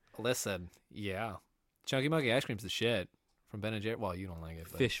cream. Listen, yeah. Chunky Monkey ice cream's the shit. From Ben & Jerry. Well, you don't like it.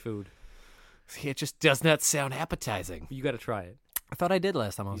 But Fish food. it just does not sound appetizing. You got to try it. I thought I did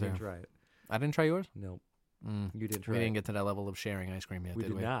last time I You was didn't here. try it. I didn't try yours? No, Mm. you didn't try We it. didn't get to that level of sharing ice cream yet, We did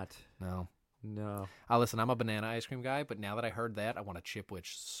did we? not. No. No. Listen, I'm a banana ice cream guy, but now that I heard that, I want a Chipwich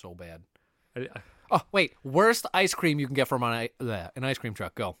so bad. I- Oh, wait. Worst ice cream you can get from an ice cream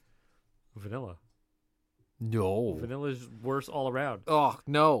truck. Go. vanilla. No. Vanilla is worse all around. Oh,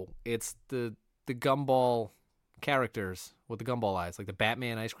 no. It's the gumball characters with the gumball eyes. Like the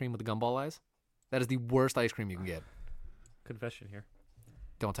Batman ice cream with the gumball eyes. That is the worst ice cream you can get. Confession here.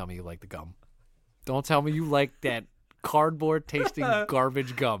 Don't tell me you like the gum. Don't tell me you like that cardboard tasting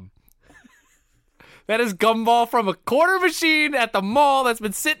garbage gum. That is gumball from a quarter machine at the mall that's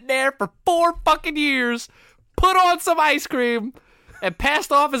been sitting there for 4 fucking years. Put on some ice cream and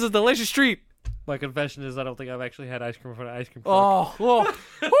passed off as a delicious treat. My confession is I don't think I've actually had ice cream from an ice cream truck. Oh, whoa.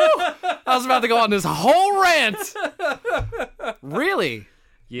 Woo. I was about to go on this whole rant. Really?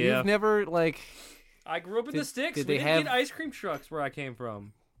 Yeah. You've never, like... I grew up in the sticks. did We they didn't have- get ice cream trucks where I came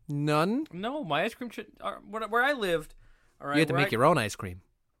from. None? No, my ice cream where I lived. All right, You had to where make your own ice cream.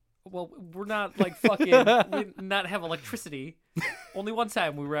 Well, we're not like fucking. We did not have electricity. Only one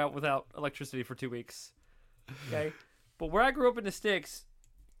time we were out without electricity for 2 weeks. Okay, but where I grew up in the sticks,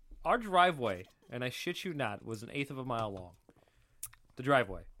 our driveway, and I shit you not, was 1/8 of a mile long. The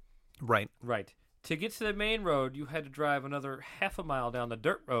driveway. Right. Right. To get to the main road, you had to drive another half a mile down the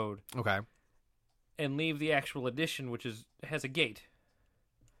dirt road Okay. and leave the actual addition, which has a gate.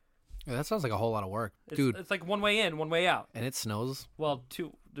 Yeah, that sounds like a whole lot of work. It's, Dude, it's like one way in, one way out. and it snows? Well,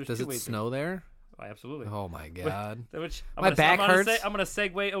 there's Does two it ways. snow there? Oh, absolutely. Oh, my God. Which My back hurts. I'm gonna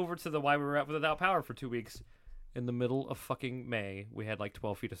segue over to the why we were out without power for 2 weeks. In the middle of fucking May, we had like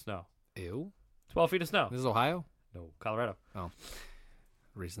 12 feet of snow. Ew. 12 feet of snow. This is Ohio? No, Colorado.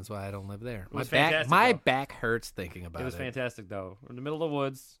 Reasons why I don't live there. was My fantastic, my though. back hurts thinking about it. It was fantastic though. In the middle of the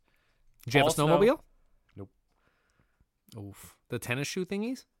woods. Did you have a all snow. snowmobile? Nope. Oof. The tennis shoe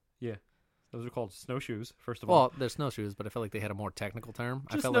thingies? Yeah, those are called snowshoes. First of all, Well, they're snowshoes, but I felt like they had a more technical term.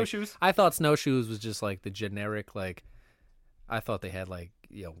 just I felt snowshoes. I thought snowshoes was just like the generic, like, I thought they had like,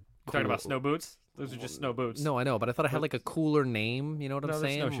 You're talking about snow boots? Those are just snow boots. No, I know, but I thought it had like a cooler name. You know what No, I'm they're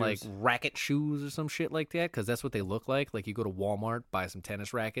saying? Like snowshoes. racket shoes or some shit like that, because that's what they look like. Like you go to Walmart, buy some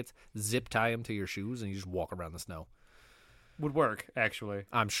tennis rackets, zip tie them to your shoes, and you just walk around the snow. Would work actually.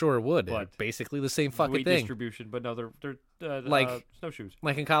 I'm sure it would. But It's basically the same fucking Weight thing. distribution, but no, they're Like- snowshoes.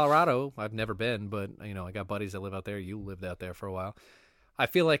 Like in Colorado, I've never been, but you know, I got buddies that live out there. You lived out there for a while. I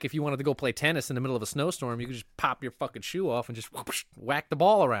feel like if you wanted to go play tennis in the middle of a snowstorm, you could just pop your fucking shoe off and just whoosh, whack the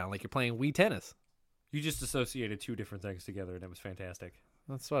ball around like you're playing Wii tennis. You just associated two different things together, and it was fantastic.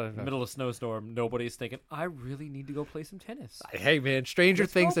 That's what In the middle of a snowstorm, nobody's thinking, I really need to go play some tennis. Hey man, stranger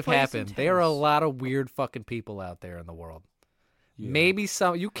Let's things go have play some happened. There are a tennis. lot of weird fucking people out there in the world. Yeah. Maybe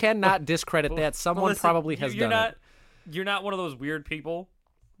some you cannot discredit Well, that. Someone listen, probably has you're done not, it. You're not one of those weird people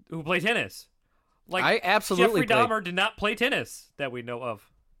who play tennis. Like I absolutely Jeffrey play. Dahmer did not play tennis that we know of.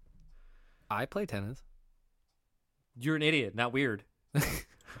 I play tennis. You're an idiot, not weird.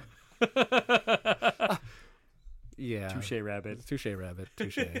 Yeah. Touche, rabbit. Touche, rabbit.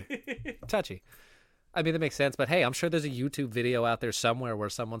 Touche. Touchy. I mean, that makes sense, but hey, I'm sure there's a YouTube video out there somewhere where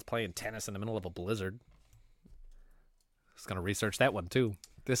someone's playing tennis in the middle of a blizzard. Just gonna research that one too.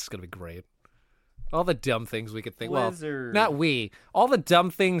 This is gonna be great. All the dumb things we could think. Blizzard. Well, not we. All the dumb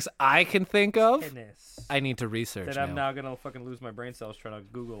things I can think of. Tennis. I need to research That now. I'm now gonna fucking lose my brain cells trying to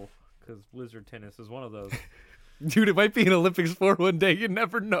Google because blizzard tennis is one of those. Dude, it might be an Olympic sport one day. You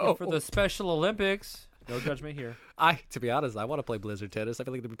never know. For the Special Olympics. No judgment here. To be honest, I want to play blizzard tennis. I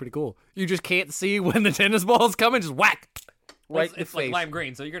feel like it'd be pretty cool. You just can't see when the tennis ball's coming. Just whack. Well, Right in the it's like face. lime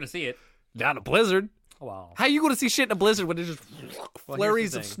green, so you're gonna see it. Not a blizzard. Oh, wow. How you going to see shit in a blizzard when there's just Well, flurries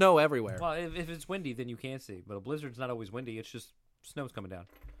here's the of thing. snow everywhere? Well, if it's windy, then you can't see. But a blizzard's not always windy. It's just snow's coming down.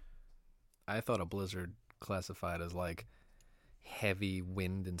 I thought a blizzard classified as like heavy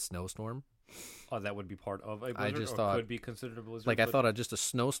wind and snowstorm. Oh, that would be part of a blizzard, just or thought- could be considered a blizzard. Like I but thought just a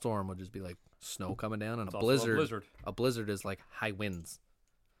snowstorm would just be like snow coming down, and it's a also blizzard. A blizzard is like high winds.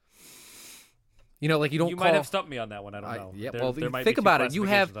 You know, like you don't. You call, might have stumped me on that one. I don't know. Yeah, There- well, there might be think two about it. You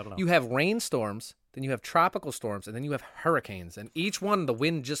classifications, I don't know. you have rainstorms, then you have tropical storms, and then you have hurricanes, and each one the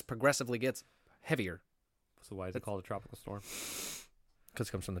wind just progressively gets heavier So why is it called a tropical storm? because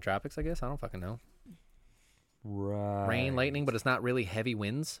it comes from the tropics. I guess I don't fucking know. Right. Rain, lightning, but it's not really heavy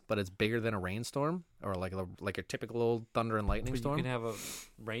winds, but it's bigger than a rainstorm or like a typical old thunder and lightning You storm. can have a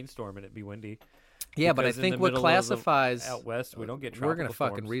rainstorm and it be windy. Yeah, but I Because in think the what middle of the- classifies Out west, we don't get tropical we're gonna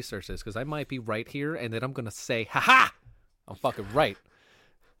fucking storms. research this because I might be right here, and then I'm gonna say, "Ha ha! I'm fucking right,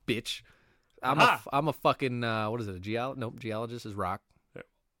 bitch." Ha! I'm a fucking what is it? A geologist is rock.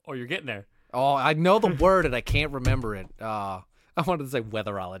 Oh, you're getting there. Oh, I know the word and I can't remember it. I wanted to say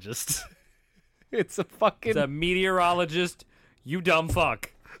weatherologist. It's a fucking. It's a meteorologist. You dumb fuck.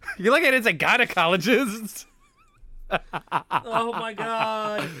 You're like I didn't say gynecologist. Oh my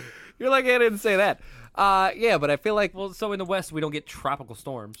god. You're like I didn't say that. Yeah, but I feel like. Well, so in the west we don't get tropical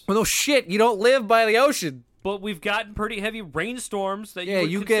storms, Well, no shit. You don't live by the ocean. but we've gotten pretty heavy rainstorms that Yeah, you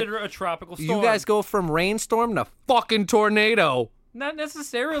would you get- consider a tropical storm. You guys go from rainstorm to fucking tornado. Not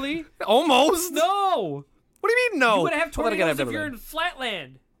necessarily. Almost. No. What do you mean no? You would have I thought I gotta tornadoes have if you're in everything.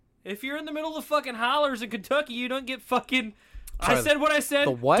 flatland. If you're in the middle of the fucking hollers in Kentucky, you don't get fucking... Sorry, I said what I said.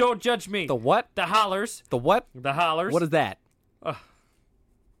 the what? Don't judge me. The what? The hollers. The what? The hollers. What is that? Ugh.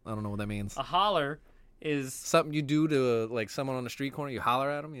 I don't know what that means. A holler is... Something you do to like someone on the street corner. You holler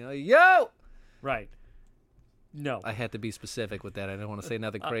at them. You know, yo. Right. No. I had to be specific with that. I didn't want to say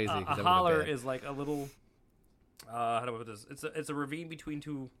nothing crazy. 'cause A that would've been holler bad. is like a little... how do I put this? It's a ravine between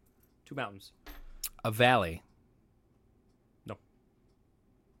two mountains. A valley. No.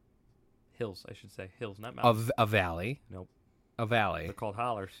 Hills, I should say. Hills, not mountains. A valley. Nope. A valley. They're called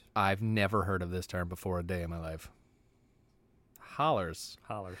hollers. I've never heard of this term before a day in my life. Hollers.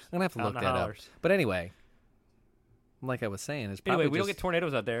 Hollers. I'm gonna have to Out look in the that hollers. up. But anyway, like I was saying, it's probably Anyway, we don't just- get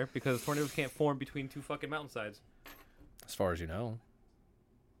tornadoes out there because tornadoes can't form between two fucking mountainsides. as far as you know.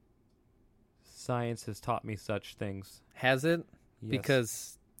 Science has taught me such things. Has it? Yes.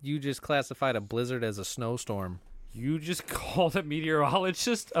 Because you just classified a blizzard as a snowstorm. You just called a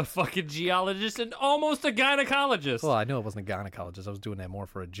meteorologist, a fucking geologist, and almost a gynecologist. Well, I know I wasn't a gynecologist. I was doing that more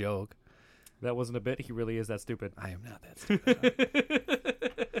for a joke. That wasn't a bit. He really is that stupid. I am not that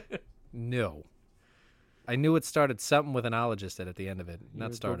stupid. No. I knew it started something with an ologist at the end of it.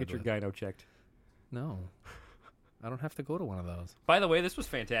 Not Go started get your with. gyno checked. No. I don't have to go to one of those. By the way, this was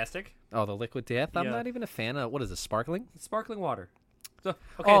fantastic. Oh, the liquid death? I'm Yeah. not even a fan of. What is this, sparkling? Sparkling water. So,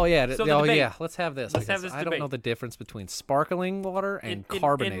 okay, Oh, yeah. So the oh, debate. yeah. Let's have this. Let's because have this I don't know debate. the difference between sparkling water and In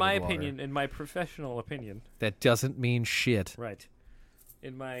carbonated my water. opinion, in my professional opinion, That doesn't mean shit. right?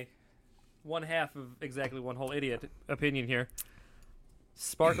 In my one half of exactly one whole idiot opinion here,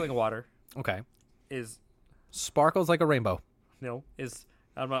 sparkling water Okay. is Sparkles like a rainbow.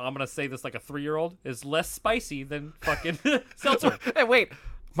 I'm gonna say this like a 3-year-old is less spicy than fucking seltzer. Hey, wait.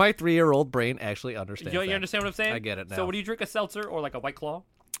 My 3-year-old brain actually understands You that. understand what I'm saying? I get it now. So when you drink a seltzer or like a White Claw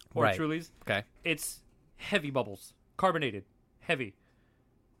or Right. Truly's, Okay. it's heavy bubbles, carbonated, heavy,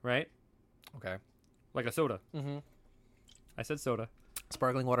 right? Okay. Like a soda. Mm-hmm. I said soda.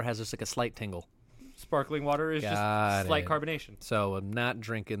 Sparkling water has just like a slight tingle. Sparkling water is Got just slight it. carbonation. So I'm not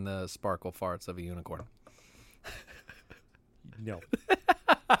drinking the sparkle farts of a unicorn. No.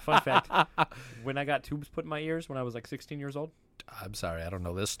 Fun fact: when I got tubes put in my ears when I was like 16 years old. I'm sorry, I don't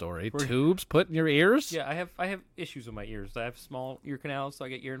know this story. We're- Tubes put in your ears? Yeah, I have issues with my ears. I have small ear canals, so I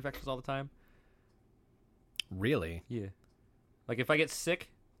get ear infections all the time. Really? Yeah. Like if I get sick,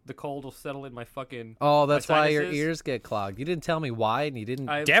 the cold will settle in my fucking. Oh, that's my why your sinuses. ears get clogged. You didn't tell me why, and you didn't.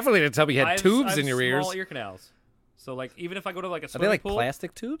 I- Definitely didn't tell me you I had have- tubes I have in your ears. Small ear canals. So like even if I go to like a Are swimming they like pool,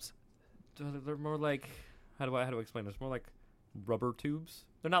 plastic tubes? they're more like how do I explain this? More like rubber tubes.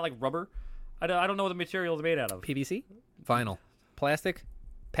 They're not like rubber. I don't know what the material is made out of. PVC? Vinyl? Plastic?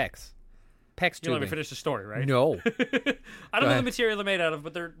 PEX? PEX You let me tubing. finish the story, right? No. I don't Go know the ahead. material they're made out of,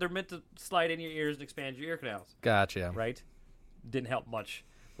 but they're meant to slide in your ears and expand your ear canals, Gotcha. right? Didn't help much.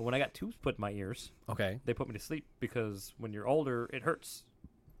 But when I got tubes put in my ears, Okay. they put me to sleep because when you're older, it hurts,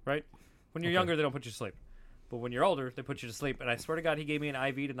 right? When you're Okay. younger, they don't put you to sleep. But when you're older, they put you to sleep. And I swear to God, he gave me an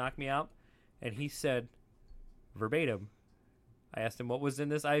IV to knock me out. And he said, verbatim, I asked him what was in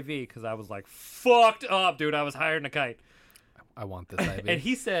this IV because I was like, fucked up, dude. I was higher than a kite. I want this IV. And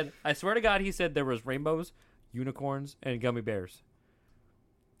he said, I swear to God, he said there was rainbows, unicorns, and gummy bears.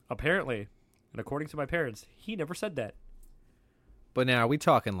 Apparently, and according to my parents, he never said that. But now, are we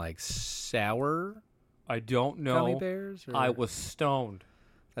talking like sour I don't gummy know. bears? Or... I was stoned.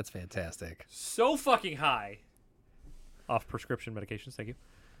 That's fantastic. So fucking high. Off prescription medications, thank you.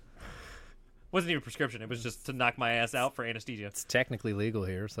 Wasn't even prescription. It was just to knock my ass out for anesthesia. It's technically legal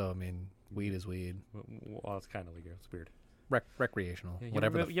here, so I mean, weed is weed. Well, it's kind of legal. It's weird. Recreational, You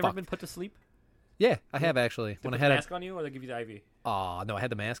whatever ever, the you fuck. ever been put to sleep? Yeah, I have actually. Did When they I put had the a mask on you, or they give you the IV? oh no, I had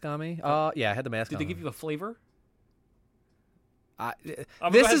the mask on me. Yeah, I had the mask Did on. they give you a flavor? I'm I'm this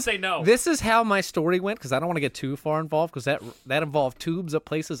gonna go ahead and is say no. This is how my story went because I don't want to get too far involved because that involved tubes up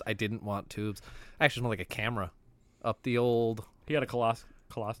places I didn't want tubes. Actually, more like a camera up the old He had a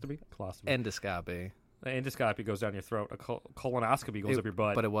colostomy. endoscopy. The endoscopy goes down your throat. A colonoscopy goes up your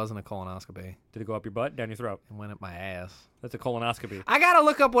butt. But it wasn't a colonoscopy. Did it go up your butt? Down your throat? It went up my ass. That's a colonoscopy. I gotta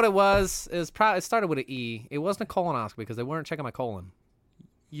look up what it was. It started with an E. It wasn't a colonoscopy because they weren't checking my colon.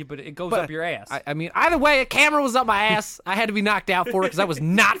 Yeah, but it goes But up your ass. I mean, either way, a camera was up my ass. I had to be knocked out for it because I was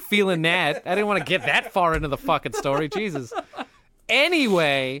not feeling that. I didn't want to get that far into the fucking story. Jesus.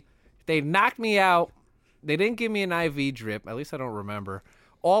 Anyway, they knocked me out. They didn't give me an IV drip. At least I don't remember.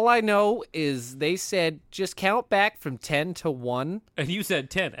 All I know is they said just count back from 10 to 1. and you said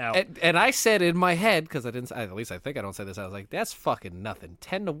 10 out. And I said in my head, because I didn't, at least I think I don't say this, I was like, that's fucking nothing.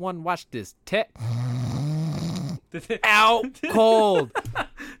 10 to 1, watch this. Out cold.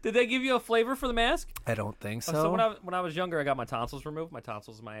 Did they give you a flavor for the mask? I don't think so. So when I was younger, I got my tonsils removed. My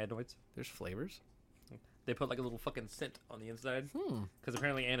tonsils and my adenoids. There's flavors. They put like a little fucking scent on the inside. Because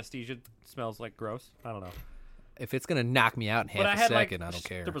apparently anesthesia smells like gross. I don't know. If it's gonna knock me out in half a second, I don't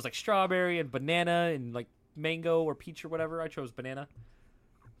care. There was like strawberry and banana and like mango or peach or whatever. I chose banana.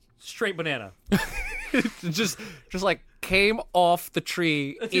 Straight banana. just like came off the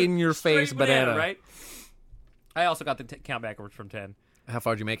tree in your face, banana. Right? I also got the count backwards from 10. How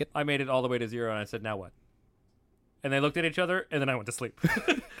far did you make it? I made it all the way to 0, and I said, now what? And they looked at each other, and then I went to sleep.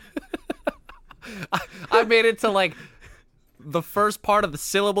 I made it to like the first part of the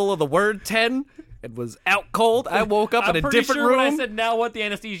syllable of the word 10. It was out cold. I woke up in a different room. When I said, now what, the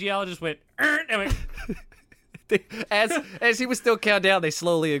anesthesiologist went, and went as he was still counting down, they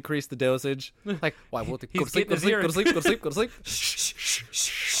slowly increased the dosage. Like, why won't they go to sleep, go to sleep, go to sleep, go to sleep, go to sleep?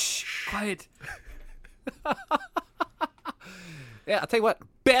 Shh, quiet. Yeah, I'll tell you what,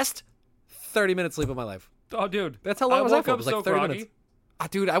 best 30 minutes sleep of my life. Oh, dude. That's how long I was woke for. It up was like so 30 groggy. minutes.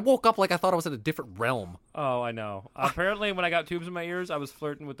 Dude, I woke up like I thought I was in a different realm. Oh, I know. Apparently, when I got tubes in my ears, I was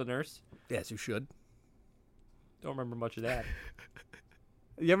flirting with the nurse. Yes, you should. Don't remember much of that.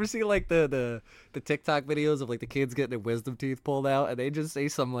 You ever see like the TikTok videos of like the kids getting their wisdom teeth pulled out and they just say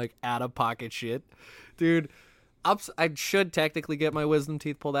some like out of pocket shit? Dude, I should technically get my wisdom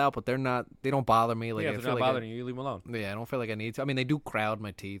teeth pulled out, but they don't bother me. Like, Yeah, I if feel they're not like bothering you, you leave them alone. Yeah, I don't feel like I need to. I mean, they do crowd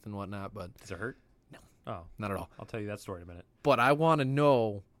my teeth and whatnot, but Does it hurt? No. Oh, not at all. I'll tell you that story in a minute. But I want to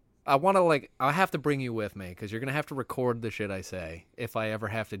know. I have to bring you with me because you're going to have to record the shit I say if I ever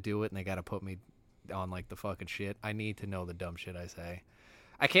have to do it and they got to put me on like the fucking shit. I need to know the dumb shit I say.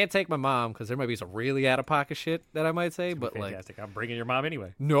 I can't take my mom because there might be some really out of pocket shit that I might say, but Fantastic. I'm bringing your mom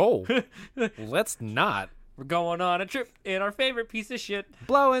anyway. No, let's not. We're going on a trip in our favorite piece of shit.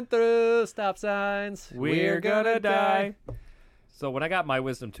 Blowing through stop signs. We're gonna die. So when I got my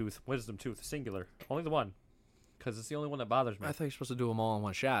wisdom tooth, singular, only the one, because it's the only one that bothers me. I thought you're supposed to do them all in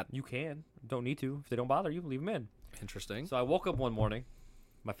one shot. You can. Don't need to. If they don't bother you, leave them in. Interesting. So I woke up one morning,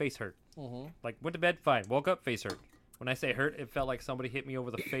 my face hurt. Mm-hmm. Like, went to bed, fine. Woke up, face hurt. When I say hurt, it felt like somebody hit me over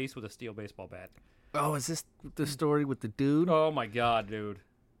the face with a steel baseball bat. Oh, is this the story with the dude? Oh my god, dude.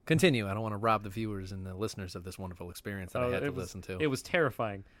 Continue. I don't want to rob the viewers and the listeners of this wonderful experience that I had to listen to. It was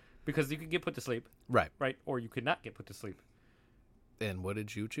terrifying because you could get put to sleep. Right. Or you could not get put to sleep. And what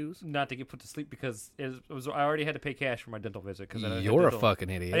did you choose? Not to get put to sleep because I already had to pay cash for my dental visit. You're a fucking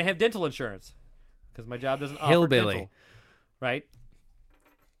idiot. I didn't have dental insurance because my job doesn't offer Hillbilly. dental. Right?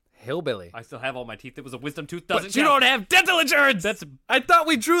 Hillbilly. I still have all my teeth. It was a wisdom tooth. But you don't have dental insurance. I thought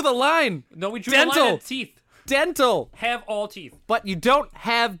we drew the line. No, we drew dental. the line at teeth. Dental. Have all teeth. But you don't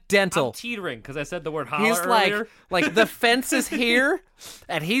have dental. I'm teetering because I said the word holler He's earlier. like the fence is here,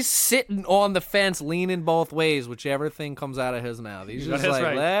 and he's sitting on the fence, leaning both ways, whichever thing comes out of his mouth. He's just That's like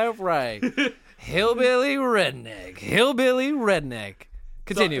right. left, right, hillbilly, redneck, hillbilly, redneck.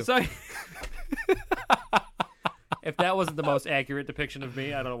 Continue. So if that wasn't the most accurate depiction of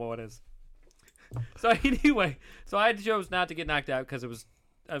me, I don't know what is. So anyway, I chose not to get knocked out because it was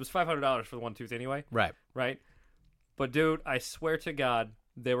 $500 for the one tooth anyway. Right. But dude, I swear to God,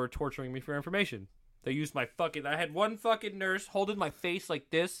 they were torturing me for information. They used I had one fucking nurse holding my face like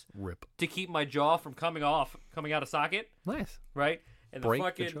this. Rip. To keep my jaw from coming out of socket. Nice. Right? And Break the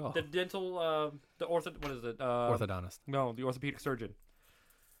fucking, the jaw. the dental, what is it? Orthodontist. No, the orthopedic surgeon.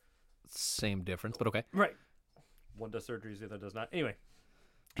 Same difference, but okay. Right. One does surgeries, the other does not. Anyway.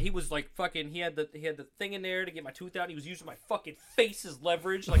 He was like fucking. He had the thing in there to get my tooth out. He was using my fucking face as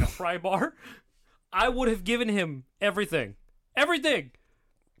leverage, like a pry bar. I would have given him everything,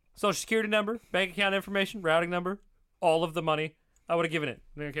 Social security number, bank account information, routing number, all of the money. I would have given it.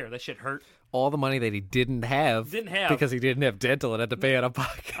 I didn't care. That shit hurt. All the money that he didn't have because he didn't have dental and had to pay out of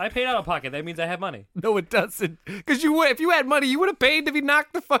pocket. I paid out of pocket. That means I have money. No, it doesn't. Because if you had money, you would have paid to be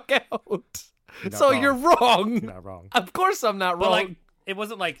knocked the fuck out. Wrong. You're wrong. You're not wrong. Of course, I'm not wrong. Like, it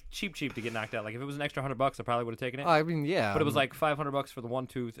wasn't like cheap to get knocked out. Like if it was an extra $100, I probably would have taken it. I mean, yeah. But it was like $500 for the one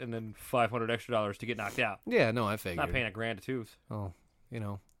tooth, and then $500 extra to get knocked out. Yeah, no, I figured. Not paying $1,000 a tooth. Oh,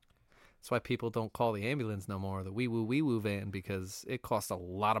 that's why people don't call the ambulance no more, the wee woo van, because it costs a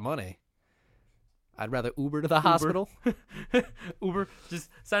lot of money. I'd rather Uber to the hospital. Uber,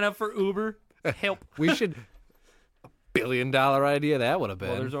 just sign up for Uber. Help. We should. $1 billion idea that would have been.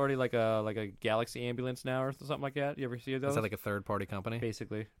 Well, there's already like a Galaxy ambulance now or something like that. You ever see those? Is that like a third-party company?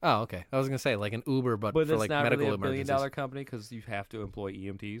 Basically. Oh, okay. I was gonna say like an Uber, but for it's like not medical really a emergencies. $1 billion company because you have to employ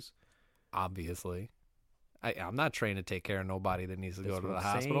EMTs. Obviously, I'm not trained to take care of nobody that needs to go to the what I'm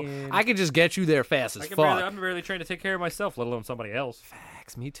hospital. saying. I could just get you there fast as fuck. I'm barely trained to take care of myself, let alone somebody else.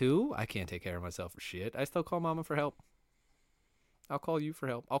 Facts, me too. I can't take care of myself for shit. I still call mama for help. I'll call you for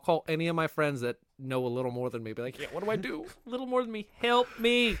help. I'll call any of my friends that know a little more than me. Be like, yeah, what do I do? A little more than me. Help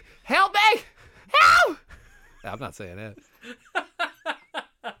me. Help me! Help! I'm not saying that.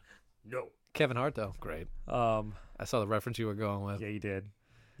 No. Kevin Hart, though. Great. I saw the reference you were going with. Yeah, you did.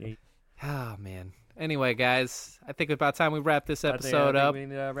 Yeah. Oh, man. Anyway, guys, I think it's about time we wrap this episode I up. think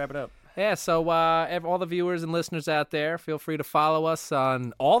we need to wrap it up. Yeah, so all the viewers and listeners out there, feel free to follow us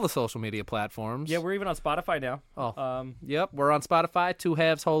on all the social media platforms. Yeah, we're even on Spotify now. Oh, yep, we're on Spotify, 2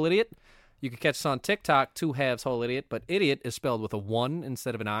 Halves Whole Idiot. You can catch us on TikTok, 2 Halves Whole Idiot, but idiot is spelled with a 1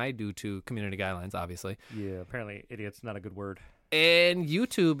 instead of an I due to community guidelines, obviously. Yeah, apparently idiot's not a good word. And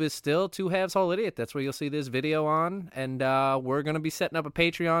YouTube is still 2 Halves Whole Idiot. That's where you'll see this video on. And we're going to be setting up a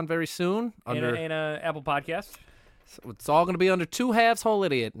Patreon very soon. And a Apple Podcast. So it's all going to be under 2 Halves Whole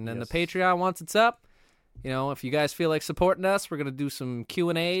Idiot. And then the Patreon, once it's up, if you guys feel like supporting us, we're going to do some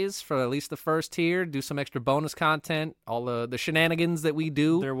Q&As for at least the first tier, do some extra bonus content, all the shenanigans that we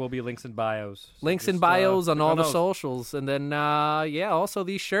do. There will be links in bios. So links in bios on all the socials. And then, also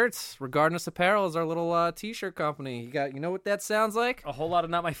these shirts. Regardless Apparel is our little T-shirt company. You know what that sounds like? A whole lot of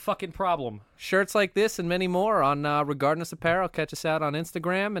not my fucking problem. Shirts like this and many more on Regardless Apparel. Catch us out on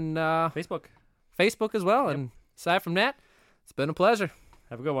Instagram and Facebook as well. Yep. And aside from that, it's been a pleasure.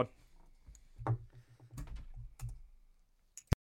 Have a good one.